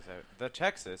 Let's even? check this out. The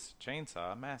Texas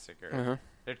Chainsaw Massacre. Uh-huh.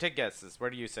 There, take guesses. Where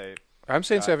do you say? I'm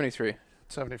saying God. 73.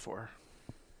 74.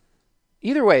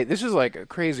 Either way, this is like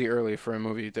crazy early for a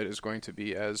movie that is going to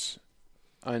be as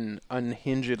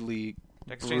unhingedly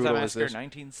Texas brutal Chainsaw as Massacre, this.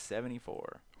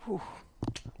 1974.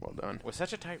 Well done. With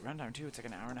such a tight runtime too. It's like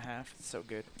an hour and a half. It's so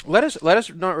good. Let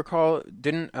us not recall.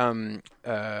 Didn't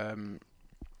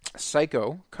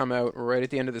Psycho come out right at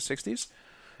the end of the 60s?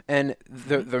 And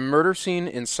the murder scene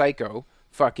in Psycho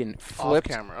fucking flipped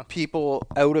camera. people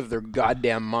out of their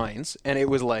goddamn minds, and it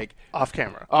was like Off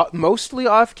camera. mostly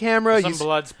off camera. Some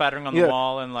blood spattering on the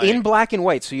wall and like in black and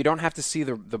white, so you don't have to see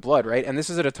the blood, right? And this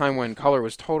is at a time when color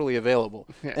was totally available,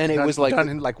 Yeah, and it done- was like done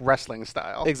in like wrestling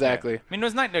style. exactly I mean, it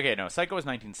was no. Psycho was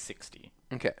 1960.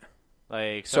 okay.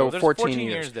 Like So there's 14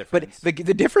 years But difference. the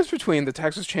difference between the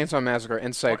Texas Chainsaw Massacre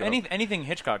and Psycho, anything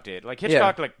Hitchcock did, like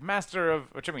Hitchcock, like master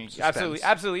of, which I mean,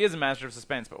 absolutely is a master of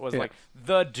suspense, but was like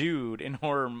the dude in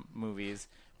horror movies.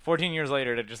 14 years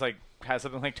later, to just like have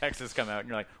something like Texas come out, and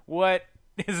you're like, what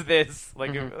is this?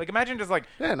 Like, like imagine just like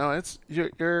Yeah, no, it's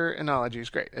your analogy is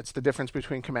great. It's the difference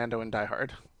between Commando and Die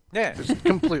Hard. Yeah. Just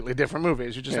completely different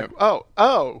movies. You're just like,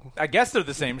 oh. I guess they're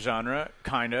the same genre,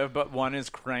 kind of, but one is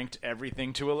cranked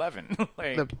everything to 11.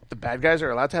 Like, The bad guys are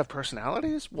allowed to have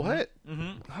personalities? What?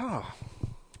 Mm-hmm. Oh.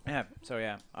 yeah. So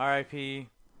yeah, R.I.P.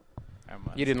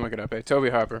 You didn't look it up, eh? Toby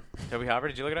Hopper. Toby Hopper.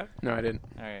 Did you look it up? No, I didn't.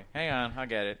 Okay, hang on, I'll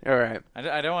get it. All right.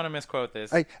 I don't want to misquote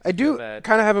this. I do bad.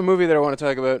 kind of have a movie that I want to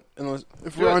talk about, unless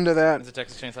if we're onto that. Is it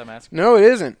Texas Chainsaw Massacre? No, it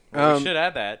isn't. Well, we should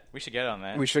add that. We should get on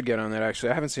that. We should get on that,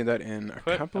 actually. I haven't seen that in a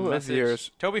Put couple of message-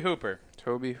 years. Toby Hooper.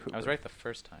 Toby Hooper. I was right the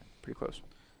first time. Pretty close.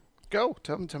 Go.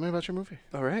 Tell me about your movie.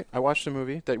 All right. I watched a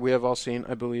movie that we have all seen,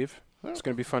 I believe. Oh. It's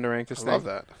going to be fun to rank this I thing. love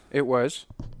that. It was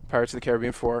Pirates of the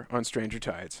Caribbean 4 on Stranger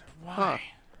Tides. Why?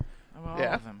 Of all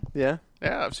Yeah. of them. Yeah?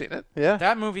 Yeah, I've seen it. Yeah?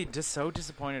 That movie just so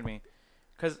disappointed me.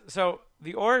 So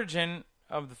the origin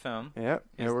of the film Yeah.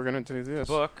 Yeah, Is we're going to do this.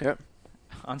 book Yep.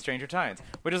 on Stranger Tides,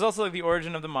 which is also like the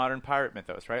origin of the modern pirate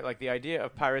mythos, right? Like the idea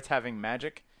of pirates having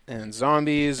magic And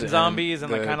zombies. and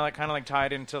like kind of like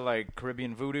tied into like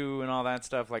Caribbean voodoo and all that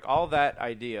stuff. Like all that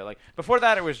idea. Like before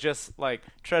that, it was just like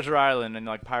Treasure Island and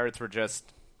like pirates were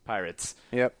just pirates.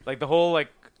 Yep. Like the whole like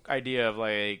idea of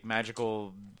like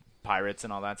magical pirates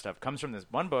and all that stuff comes from this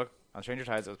one book on Stranger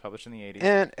Tides that was published in the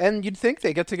 80s. And you'd think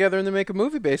they get together and they make a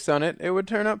movie based on it. It would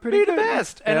turn out pretty Be good. the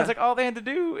best. And Yeah. it's like all they had to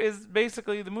do is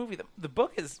basically the movie. The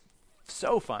book is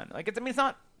so fun. Like it's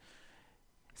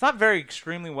not very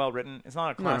extremely well written. It's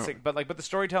not a classic, but the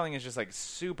storytelling is just like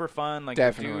super fun. Like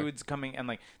Definitely. the dudes coming and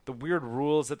like the weird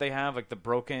rules that they have, like the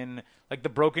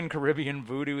broken Caribbean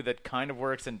voodoo that kind of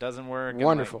works and doesn't work. and,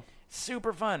 Wonderful. like,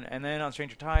 super fun. And then on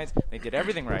Stranger Tides, they did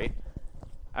everything right.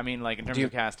 I mean, like in terms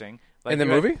of casting. Like, In the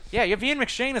you had- movie? Yeah, you have Ian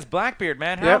McShane as Blackbeard,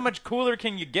 man. How Yep. much cooler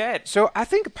can you get? So I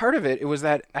think part of it was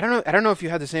that I don't know if you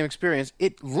had the same experience.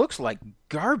 It looks like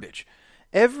garbage.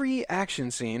 Every action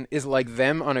scene is like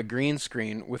them on a green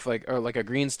screen with like a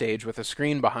green stage with a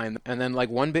screen behind them, and then like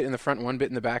one bit in the front, one bit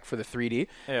in the back for the 3D.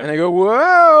 Yeah. And they go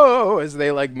whoa as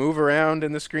they like move around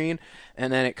in the screen,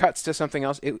 and then it cuts to something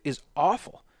else. It is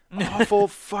awful, awful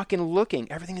fucking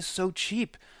looking. Everything is so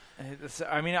cheap.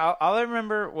 I mean, all I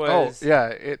remember was... Oh, yeah.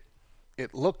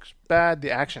 It looked bad.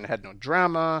 The action had no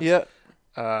drama. Yeah.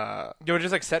 They were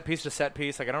just like set piece to set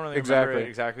piece. Like I don't really remember it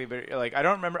exactly, but like I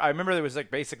don't remember. I remember there was like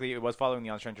basically it was following the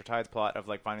On Stranger Tides plot of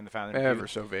like finding the fountain of Ever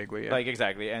youth. so vaguely. Yeah. Like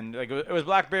exactly, and like it was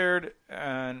Blackbeard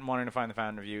and wanting to find the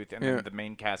fountain of youth, and Yeah. then the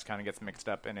main cast kind of gets mixed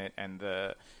up in it, and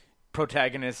the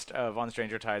protagonist of On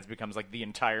Stranger Tides becomes like the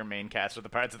entire main cast of the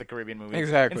Pirates of the Caribbean movies.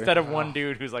 Exactly. Instead of one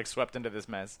dude who's like swept into this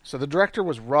mess. So the director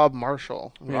was Rob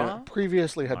Marshall, who Yeah.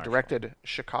 previously had Marshall. directed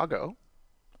Chicago.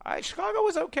 Chicago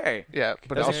was okay. Yeah,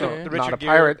 but That's also the not Richard a Gere-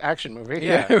 pirate action movie.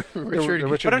 Yeah. The Richard-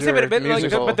 Richard But I'm saying, Gere but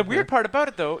musical. the weird part about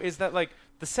it though is that like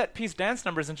the set piece dance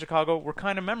numbers in Chicago were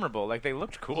kind of memorable. Like they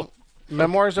looked cool.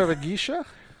 Memoirs of a Geisha,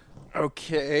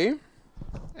 Okay.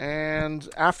 and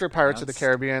after Pirates of the That's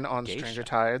Caribbean on geisha. Stranger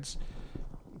Tides,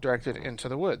 directed Into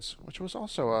the Woods, which was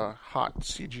also a hot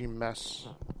CG mess,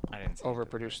 I didn't see it.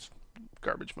 overproduced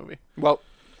garbage movie. Well,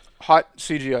 hot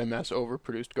CGI mess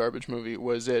overproduced garbage movie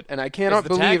was it, and I cannot It's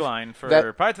the believe tagline for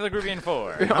that Pirates of the Caribbean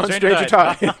 4 on Stranger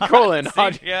Tides, colon,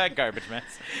 hot. CGI garbage mess.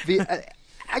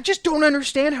 I just don't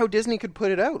understand how Disney could put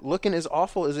it out looking as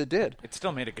awful as it did, It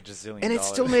still made a gajillion and it dollars.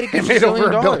 still made a It made over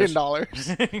gazillion dollars.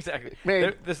 $1 billion. exactly.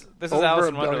 Made This is over Alice $1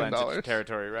 in billion Wonderland's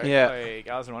territory, right? Yeah. Like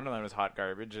Alice in Wonderland was hot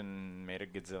garbage and made a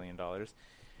gazillion dollars.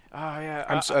 Oh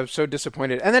yeah. I'm so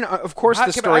disappointed. And then, of course, How- the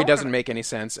okay, but I story wanna- doesn't make any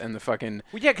sense, and the fucking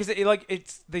Well, yeah, because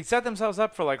they set themselves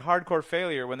up for like hardcore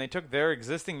failure when they took their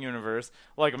existing universe,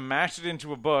 like mashed it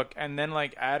into a book, and then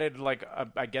like added like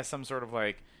I guess some sort of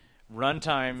like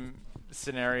runtime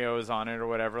scenarios on it or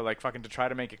whatever, like fucking to try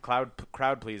to make it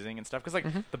crowd pleasing and stuff. Because like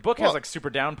the book has Well- like super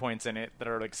down points in it that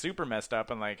are like super messed up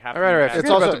and like half. All right, the all right, cast- It's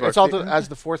Forget about also the book. it's also as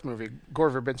the fourth movie. Gore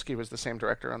Verbinski was the same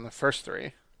director on the first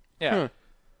three, yeah.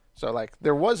 so like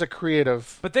there was a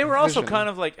creative. But they were also vision. kind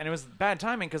of like, and it was bad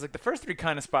timing because like the first three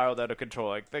kind of spiraled out of control.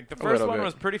 Like the first little one bit.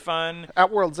 was pretty fun.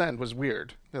 At World's End was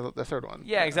weird. The third one.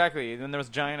 Yeah, exactly. Then there was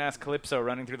giant ass Calypso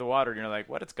running through the water, and you're like,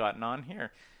 what has gotten on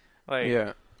here? Like,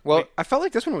 yeah. Well, Wait. I felt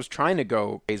like this one was trying to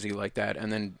go crazy like that,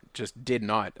 and then just did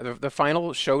not. The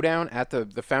final showdown at the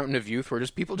Fountain of Youth, where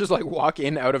just people just like walk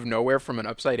in out of nowhere from an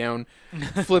upside down,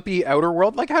 flippy outer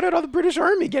world. Like, how did all the British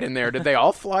Army get in there? Did they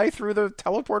all fly through the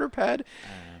teleporter pad? It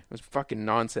was fucking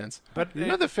nonsense. But You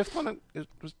know the fifth one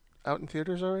was out in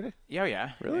theaters already.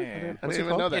 yeah. Really? Yeah, yeah, yeah. I What's didn't it even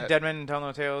called? know Yeah, that. Dead Men Tell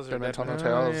No Tales. Or Dead Men Dead Tell No Men-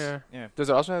 Tales. Yeah. Yeah. Does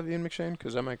it also have Ian McShane?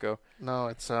 Because I might go. No,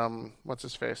 it's what's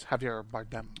his face? Javier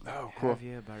Bardem. Oh, cool.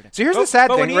 Javier Bardem. So here's the sad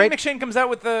but thing, when right? Ian McShane comes out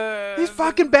with the He's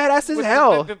fucking badass as with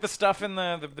hell. the stuff in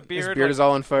the beard. His beard is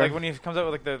all on fire. Like when he comes out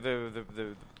with like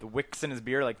the the wicks in his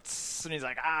beer, like, tss, and he's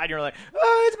like, and you're like,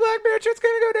 oh, it's Blackbeard, shit's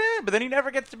gonna go down. But then he never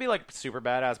gets to be like super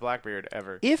badass Blackbeard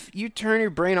ever. If you turn your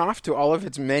brain off to all of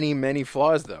its many, many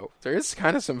flaws, though, there is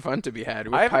kind of some fun to be had I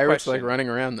with have a pirates like question. running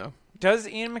around, though. Does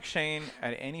Ian McShane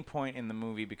at any point in the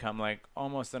movie become like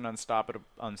almost an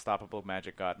unstoppable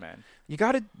magic god man? You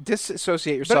got to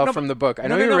disassociate yourself no, from the book. I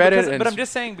know no, you read because, it, and but I'm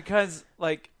just saying because,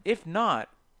 like, if not,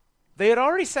 they had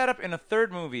already set up in a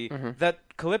third movie that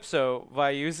Calypso,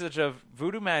 via usage of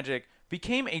voodoo magic,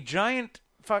 became a giant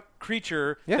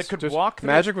creature yes, that could walk through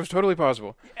magic was totally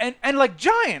possible. and like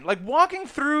giant, like walking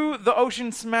through the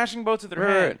ocean, smashing boats with their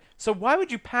Right. head. So why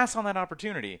would you pass on that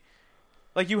opportunity?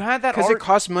 Like, you had that Because already. it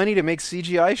costs money to make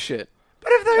CGI shit.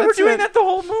 But if they were That's doing it. that the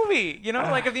whole movie, you know,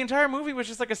 like if the entire movie was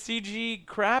just like a CG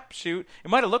crap shoot,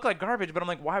 it might have looked like garbage. But I'm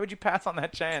like, why would you pass on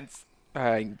that chance?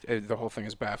 The whole thing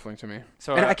is baffling to me.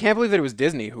 So, And I can't believe that it was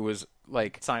Disney who was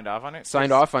like Signed off on it.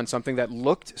 signed off on something that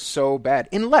looked so bad.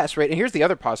 Unless, right, and here's the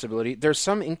other possibility, there's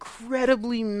some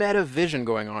incredibly meta vision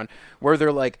going on where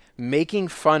they're like making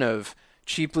fun of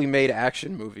cheaply made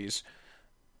action movies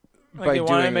Like by they want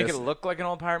to doing make this. it look like an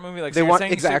old pirate movie. Like They so you're want-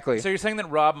 saying, exactly. So you're saying that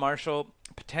Rob Marshall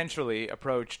potentially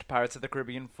approached Pirates of the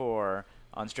Caribbean 4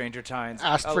 on Stranger Times,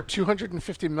 Asked for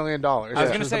 $250 million. I was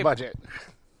That gonna say- the budget.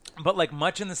 but like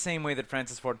much in the same way that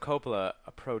Francis Ford Coppola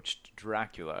approached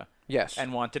Dracula. Yes.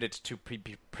 And wanted it to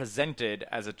be presented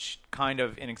as a kind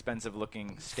of inexpensive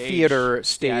looking stage theater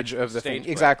stage of the stage thing.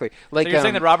 play. Exactly. Like So you're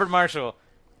saying that Robert Marshall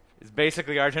is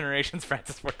basically our generation's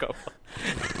Francis Ford Coppola?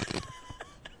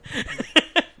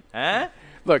 Huh?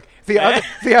 look, the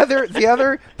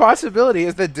other possibility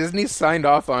is that Disney signed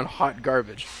off on hot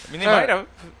garbage. I mean, they might have.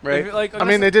 Right. Like, I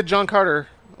mean, they did John Carter.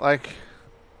 Like,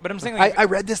 but I'm saying, like, I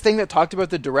read this thing that talked about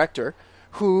the director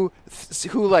who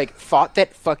like thought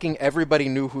that fucking everybody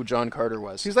knew who John Carter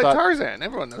was. he's like Thought- Tarzan.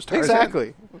 Everyone knows Tarzan.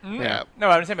 Exactly. Yeah. no,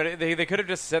 I'm saying, but they could have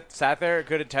just sat there. It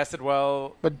could have tested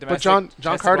well. But domestic, John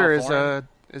tested Carter well is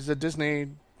foreign. a Disney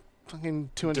fucking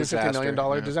 $250 Disaster, million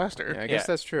yeah. disaster. Yeah, I guess Yeah.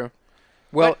 that's true.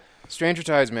 Well, But- Stranger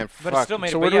Tides, man. But fuck. it still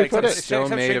made. So but where do yeah, we put except- it? Still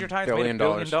except made Stranger $1 Times billion. made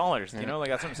 $1 billion. You know, like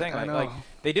that's what I'm saying. I know. Like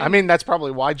they didn't. I mean, that's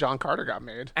probably why John Carter got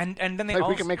made. and then they Like, also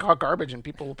we can make hot garbage and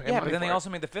people will pay yeah, money but then for they it. also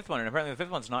made the fifth one, and apparently the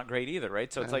fifth one's not great either,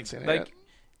 right? So it's haven't seen it like yet.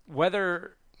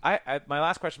 whether I my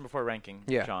last question before ranking,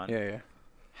 Yeah. John. Yeah.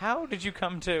 How did you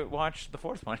come to watch the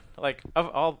fourth one? Like of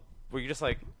all, were you just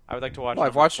like I would like to watch? Well, I've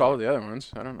number watched four. all of the other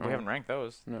ones. I don't know. We haven't ranked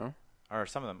those, No. or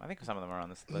some of them. I think some of them are on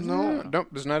this list. No. Nope.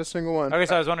 There's not a single one. Okay,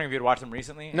 so I was wondering if you'd watched them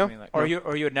recently. No. I mean, like, No.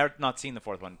 or you had never not seen the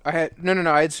fourth one. I had no.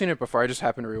 I had seen it before. I just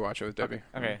happened to rewatch it with Debbie.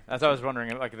 Okay, that's what I was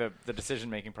wondering, like the decision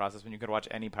making process when you could watch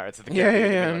any Pirates of the Yeah,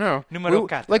 Caribbean. yeah, you'd be no. like, Numero We,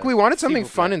 cuatro, like we wanted something s'il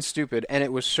vous fun plaît. and stupid, and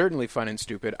it was certainly fun and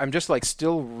stupid. I'm just like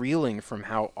still reeling from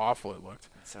how awful it looked.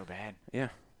 It's so bad, Yeah.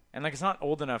 and like it's not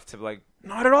old enough to like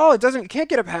Not at all. It doesn't. It can't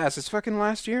get a pass. It's fucking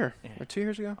last year or 2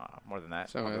 years ago. more than that,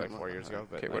 So, probably uh, like 4 years ago.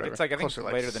 But okay, like, whatever. it's like I think Closer,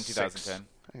 like later than 6. 2010.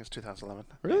 I think it's 2011.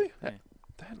 Really? Yeah.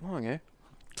 That long, eh?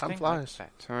 Time Think flies. like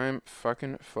that. Time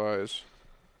fucking flies.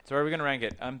 So where are we gonna rank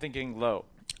it? I'm thinking low.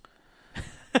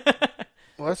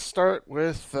 Let's start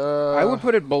with. I would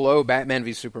put it below Batman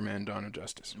v Superman: Dawn of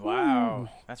Justice. Wow,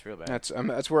 that's real bad.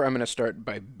 That's where I'm going to start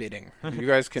by bidding. You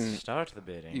guys can Start the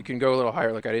bidding. you can go a little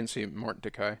higher. Like I didn't see Mort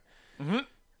Decay.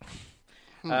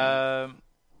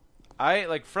 I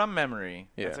like from memory.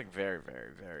 Yeah. It's like very,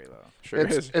 very, very low. Sure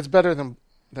it is. It's better than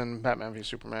Batman v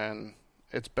Superman.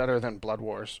 It's better than Blood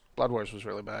Wars. Blood Wars was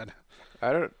really bad.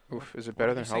 I don't. Oof, is it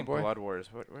better than You're saying Hellboy? Blood Wars.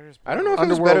 Where's I don't know if it was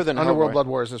Underworld, better than Underworld Hellboy. Blood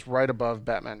Wars is right above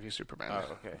Batman v Superman.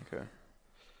 Oh, okay. Okay.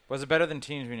 Was it better than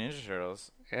Teenage Mutant Ninja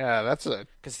Turtles? Yeah, that's a.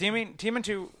 Because Team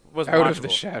 2 was Out watchable, of the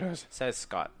shadows. says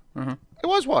Scott. It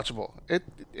was watchable.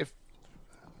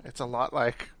 It's a lot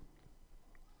like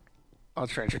on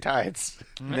Stranger Tides.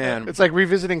 Man, It's like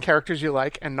revisiting characters you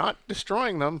like and not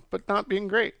destroying them, but not being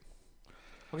great.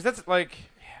 Because that's like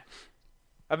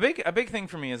a big thing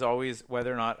for me is always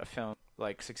whether or not a film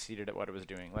like succeeded at what it was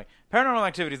doing. Like Paranormal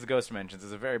Activities: The Ghost Dimensions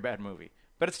is a very bad movie,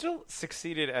 but it still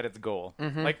succeeded at its goal.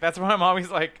 Like that's why I'm always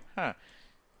like, huh.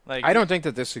 Like I don't think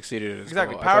that this succeeded. At its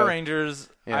exactly goal. I Power thought- Rangers.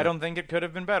 Yeah. I don't think it could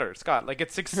have been better, Scott. Like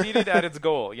it succeeded at its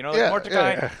goal. You know, like Yeah,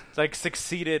 Mordecai, yeah. like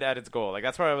succeeded at its goal. Like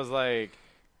that's where I was like.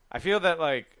 I feel that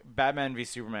like Batman v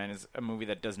Superman is a movie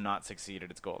that does not succeed at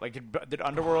its goal. Like did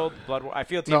Underworld, Blood War, I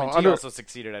feel TMNT also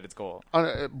succeeded at its goal.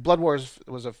 Blood Wars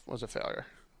was a failure.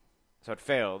 So it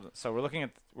failed. So we're looking at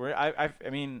I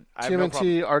mean I have no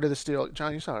problem. TMNT, Art of the Steel.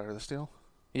 John, you saw Art of the Steel?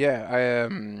 Yeah,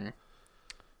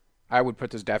 I would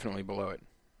put this definitely below it.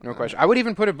 No question. I would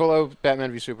even put it below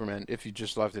Batman v Superman if you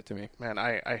just left it to me. Man,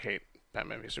 I hate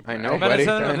Batman v Superman. I know, Well, buddy.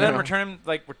 then I then know. return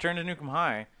to Nukem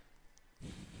High.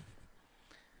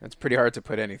 It's pretty hard to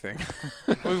put anything.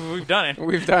 We've done it.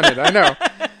 We've done it. I know.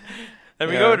 Then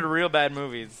we Yeah. go to real bad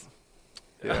movies.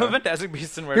 Yeah. Fantastic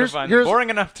Beasts and Where to Find Them. here's- Boring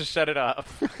enough to shut it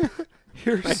off.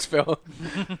 Thanks, Phil.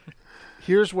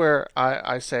 Here's where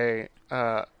I say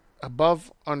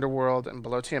above Underworld and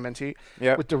below TMNT,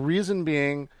 Yeah. with the reason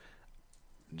being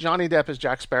Johnny Depp as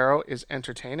Jack Sparrow is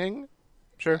entertaining.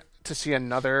 Sure. To see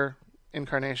another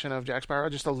incarnation of Jack Sparrow,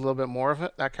 just a little bit more of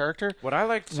it, that character. What I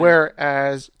liked,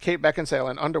 Whereas Kate Beckinsale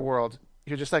in Underworld,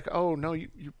 you're just like, oh no, you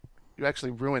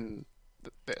actually ruined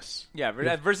this. yeah,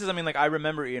 versus I mean, like I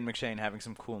remember Ian McShane having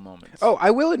some cool moments. Oh, I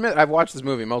will admit I've watched this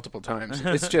movie multiple times.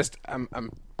 It's just I'm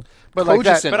But like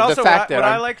that, cognizant But of also, the fact what that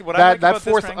I I'm- liked that about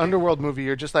fourth this ranking, Underworld movie,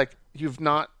 you're just like you've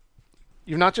not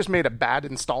just made a bad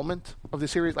installment of the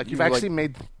series, like you've Like- actually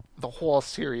made the whole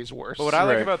series worse. But what I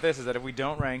like Right. about this is that if we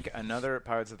don't rank another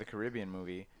Pirates of the Caribbean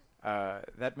movie,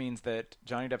 that means that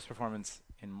Johnny Depp's performance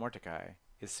in Mordecai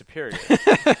is superior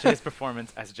to his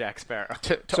performance as Jack Sparrow.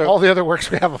 to So- all the other works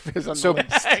we have of his on So- the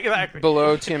list. exactly.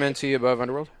 below TMNT, above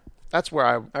Underworld. That's where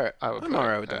I right. I would I'm put all it.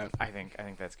 right with that. I think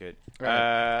that's good.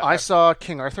 I saw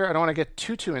King Arthur. I don't want to get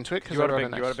too into it because you I wrote wrote a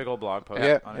an big, big old blog post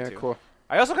Yeah, on it too. cool.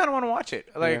 I also kind of want to watch it.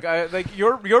 Like, like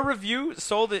your review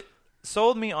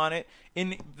sold me on it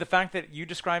in the fact that you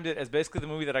described it as basically the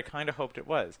movie that I kind of hoped it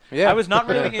was. Yeah. I was not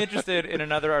really interested in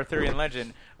another Arthurian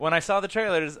legend when I saw the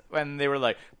trailers and they were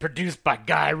like produced by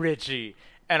Guy Ritchie,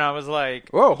 and I was like.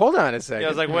 Whoa, hold on a second. Yeah, I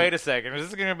was like, wait a second. Is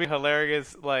this going to be a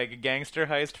hilarious, like, gangster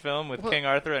heist film with King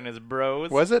Arthur and his bros?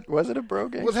 Was it a bro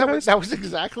gang? Well, that was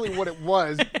exactly what it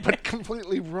was, but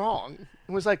completely wrong.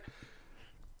 It was like,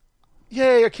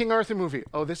 yay, a King Arthur movie.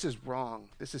 Oh, this is wrong.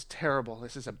 This is terrible.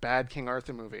 This is a bad King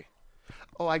Arthur movie.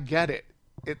 Oh, I get it.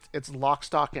 It's Lock,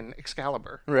 Stock, and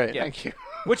Excalibur. Right. Yeah. Thank you.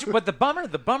 But the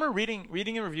bummer reading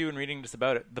a review and reading just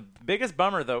about it, the biggest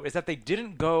bummer, though, is that they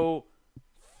didn't go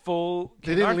full They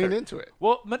King didn't Arthur. lean into it.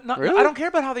 Well, but not, Really? I don't care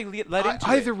about how they led into it.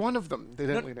 Either one of them. They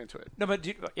didn't No- lean into it. No, but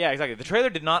yeah, exactly. The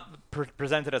trailer did not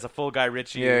present it as a full Guy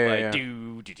Ritchie, Yeah, like yeah.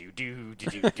 do do do do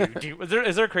do do do.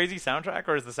 Is there a crazy soundtrack,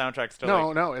 or is the soundtrack still? No,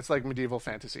 like, no, it's like medieval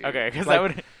fantasy. Okay, because Like,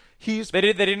 that would. He's They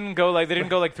didn't go like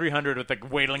 300 with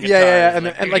like wailing Yeah, yeah,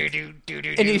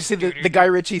 guitars. and you see the Guy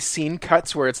Ritchie scene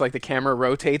cuts where it's like the camera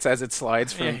rotates as it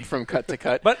slides from cut to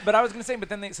cut. But I was gonna say, but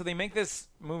then they make this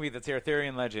movie that's the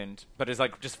Arthurian legend, but is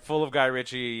like just full of Guy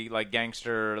Ritchie, like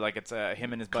gangster, like it's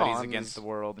him and his buddies Cons. against the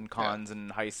world and cons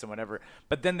and heists and whatever.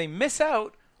 But then they miss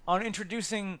out on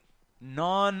introducing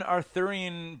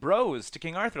non-Arthurian bros to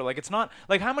King Arthur. Like it's not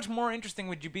like how much more interesting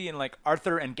would you be in like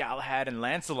Arthur and Galahad and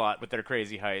Lancelot with their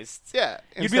crazy heists? yeah.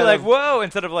 You'd be instead like, of whoa,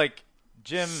 instead of like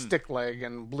Jim. Stickleg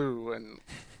and Blue and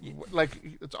like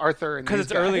it's Arthur and Because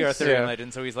these it's early guys. Arthurian Yeah.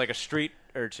 legend, so he's like a street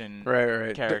urchin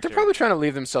Right. character. They're probably trying to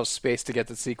leave themselves space to get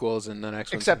the sequels and the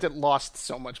next one. Except it lost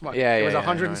so much money. Yeah, it was yeah, a yeah,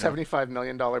 I know, I know. $175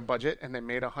 million budget, and they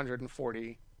made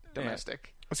 140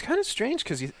 domestic. It's kind of strange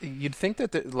because you'd think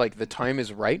that the time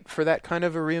is right for that kind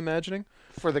of a reimagining.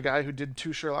 For the guy who did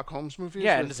 2 Sherlock Holmes movies.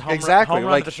 Yeah, with- and just home Exactly, home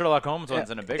run like- to the Sherlock Holmes ones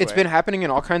in a big It's way. been happening in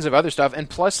all kinds of other stuff, and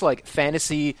plus, like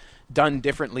fantasy done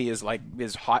differently is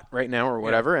hot right now or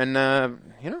whatever. And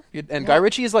Guy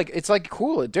Ritchie is like it's like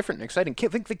cool, different, exciting.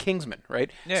 Think the Kingsman, right?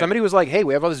 Yeah. Somebody was like, "Hey,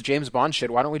 we have all this James Bond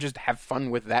shit. Why don't we just have fun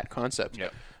with that concept?" Yeah.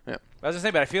 Yeah. I was gonna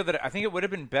say, but I think it would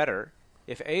have been better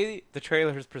if A, the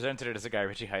trailers presented it as a Guy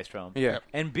Ritchie heist film, Yeah.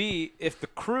 and B, if the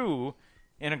crew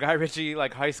in a Guy Ritchie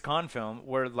like heist con film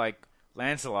were like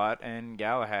Lancelot and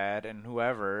Galahad and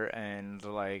whoever, and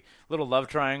like little love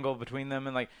triangle between them,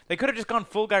 and like they could have just gone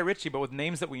full Guy Ritchie, but with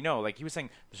names that we know. Like he was saying,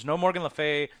 there's no Morgan Le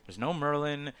Fay, there's no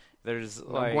Merlin, there's no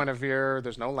like Guinevere,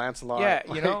 there's no Lancelot. yeah,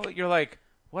 like, you know, you're like,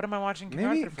 what am I watching King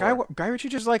Maybe Arthur for? Guy Ritchie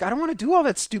just like I don't want to do all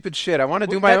that stupid shit. I want to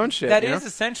do Well, my that- own shit. That you know? is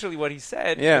essentially what he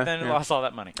said, Yeah, but then yeah. lost all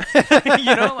that money.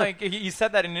 You know, like he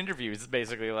said that in interviews,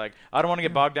 basically, like, I don't want to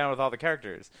get bogged down with all the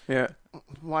characters. Yeah.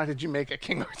 Why did you make a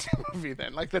King Arthur movie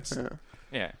then? Like that's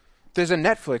Yeah. There's a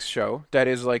Netflix show that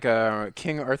is like a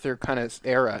King Arthur kind of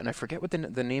era, and I forget what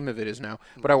the name of it is now.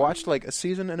 But I watched like a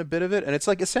season and a bit of it, and it's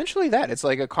like essentially that. It's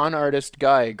like a con artist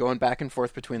guy going back and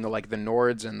forth between the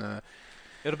Nords and the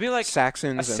It'll be like Saxons. a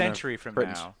and the century from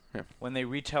Britons. now Yeah. when they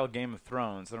retell Game of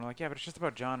Thrones. And I'm like, yeah, but it's just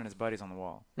about John and his buddies on the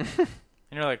wall. And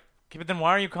you're like, okay, but then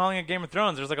why are you calling it Game of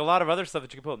Thrones? There's like a lot of other stuff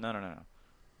that you can pull. No.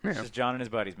 It's Yeah. just John and his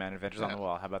buddies, man. Adventures on the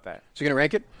wall. How about that? So you're gonna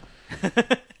rank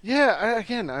it? yeah.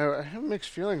 I have mixed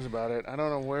feelings about it. I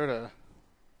don't know where to.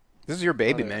 This is your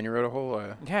baby, man. You wrote a whole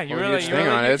Yeah, you whole really, huge thing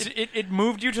on it. it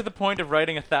moved you to the point of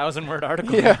writing a 1,000-word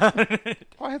article. Yeah. about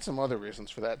it. Well, I had some other reasons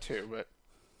for that too,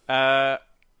 but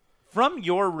From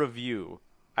your review,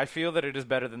 I feel that it is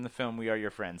better than the film We Are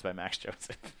Your Friends by Max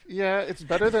Joseph. Yeah, it's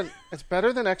better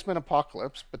than X-Men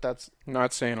Apocalypse, but that's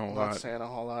Not saying a not lot. saying a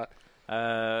whole lot.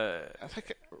 I I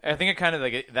think think it kind of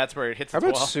like that's where it hits How the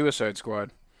about wall. Suicide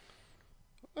Squad?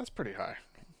 that's pretty high.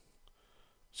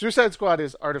 Suicide Squad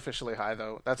is artificially high,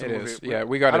 though. That's a It movie. is. Yeah,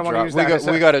 we I got to don't wanna drop. use that as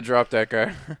We a- got to drop that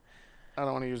guy. I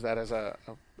don't want to use that as a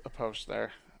post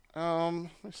there.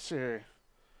 Let's see.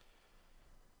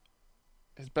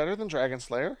 It's better than Dragon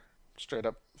Slayer. Straight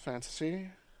up fantasy.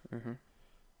 Mhm.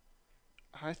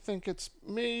 I think it's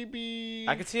maybe.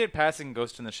 I could see it passing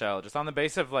Ghost in the Shell, just on the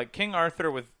base of like King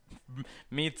Arthur with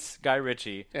meets Guy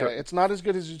Ritchie. Yeah, it's not as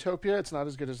good as Utopia. It's not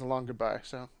as good as The Long Goodbye.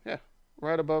 So yeah,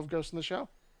 right above Ghost in the Shell,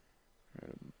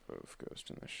 Both Ghost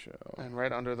in the Shell. and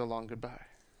right under The Long Goodbye.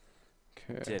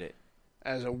 Okay. Did it.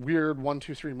 As a weird 1,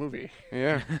 2, 3 movie.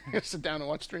 Yeah. Sit down and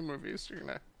watch 3 movies. You're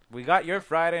gonna. We got your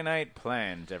Friday night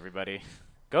planned, everybody.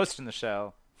 Ghost in the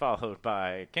Shell, followed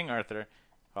by King Arthur,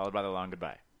 followed by The Long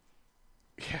Goodbye.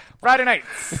 Yeah. Friday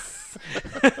nights.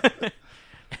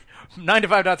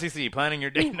 9to5.cc, planning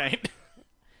your date night.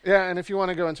 Yeah, and if you want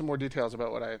to go into more details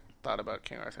about what I thought about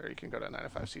King Arthur, you can go to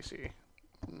 9to5cc.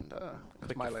 And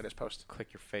Click my the- latest post.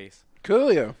 Click your face.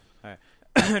 Coolio.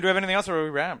 Do we have anything else, or are we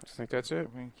wrapped? I think that's it.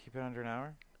 We keep it under an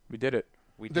hour. We did it.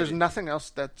 We did There's it. nothing else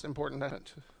that's important in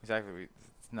it. Exactly.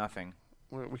 It's nothing.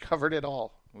 We covered it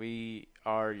all. We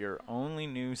are your only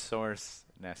news source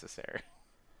necessary.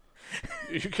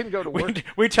 You can go to work.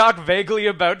 We talked vaguely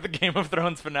about the Game of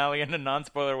Thrones finale in a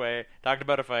non-spoiler way. Talked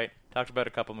about a fight. Talked about a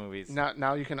couple movies.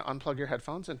 Now you can unplug your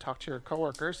headphones and talk to your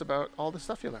coworkers about all the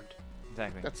stuff you learned.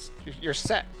 Exactly. You're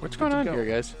set. What's Good going to on go. here,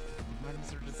 guys?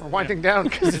 We're winding down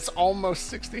because it's almost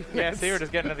 60 minutes. Yeah, see, we're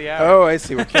just getting to the hour. Oh, I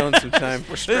see. We're killing some time.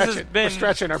 We're has stretching. been- We're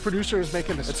stretching. Our producer is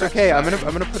making the It's stretch okay. I'm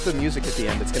sign. gonna put the music at the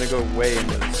end. It's gonna go way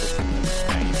into the 60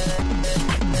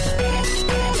 minutes.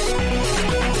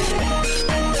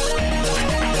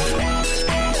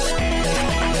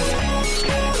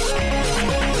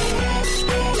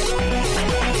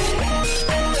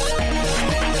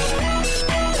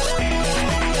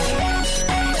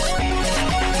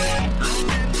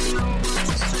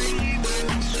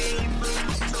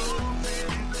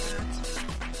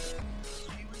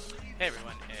 Hey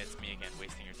everyone, it's me again,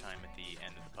 wasting your time at the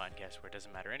end of the podcast where it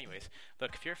doesn't matter anyways.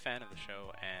 Look, if you're a fan of the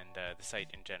show and the site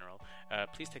in general,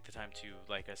 please take the time to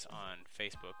like us on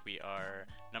Facebook. We are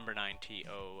number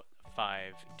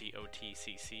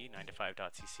 9TO5DOTCC,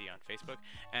 9to5.cc on Facebook.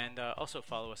 And also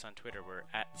follow us on Twitter. We're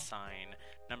at sign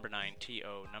number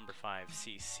 9TO number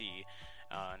 5CC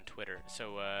on Twitter.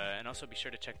 So, and also be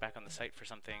sure to check back on the site for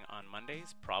something on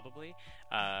Mondays, probably.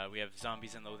 We have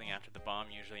Zombies and Loathing After the Bomb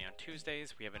usually on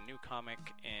Tuesdays. We have a new comic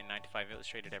in 9 to 5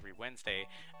 Illustrated every Wednesday,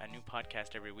 a new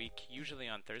podcast every week, usually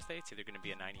on Thursday. It's either going to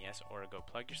be a 9ES or a Go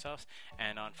Plug Yourselves.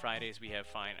 And on Fridays, we have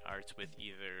Fine Arts with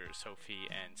either Sophie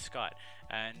and Scott.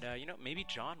 And, maybe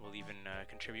John will even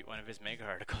contribute one of his mega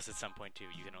articles at some point, too.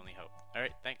 You can only hope. All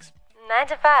right, thanks.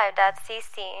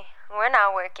 9to5.cc. We're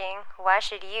not working. Why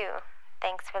should you?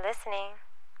 Thanks for listening.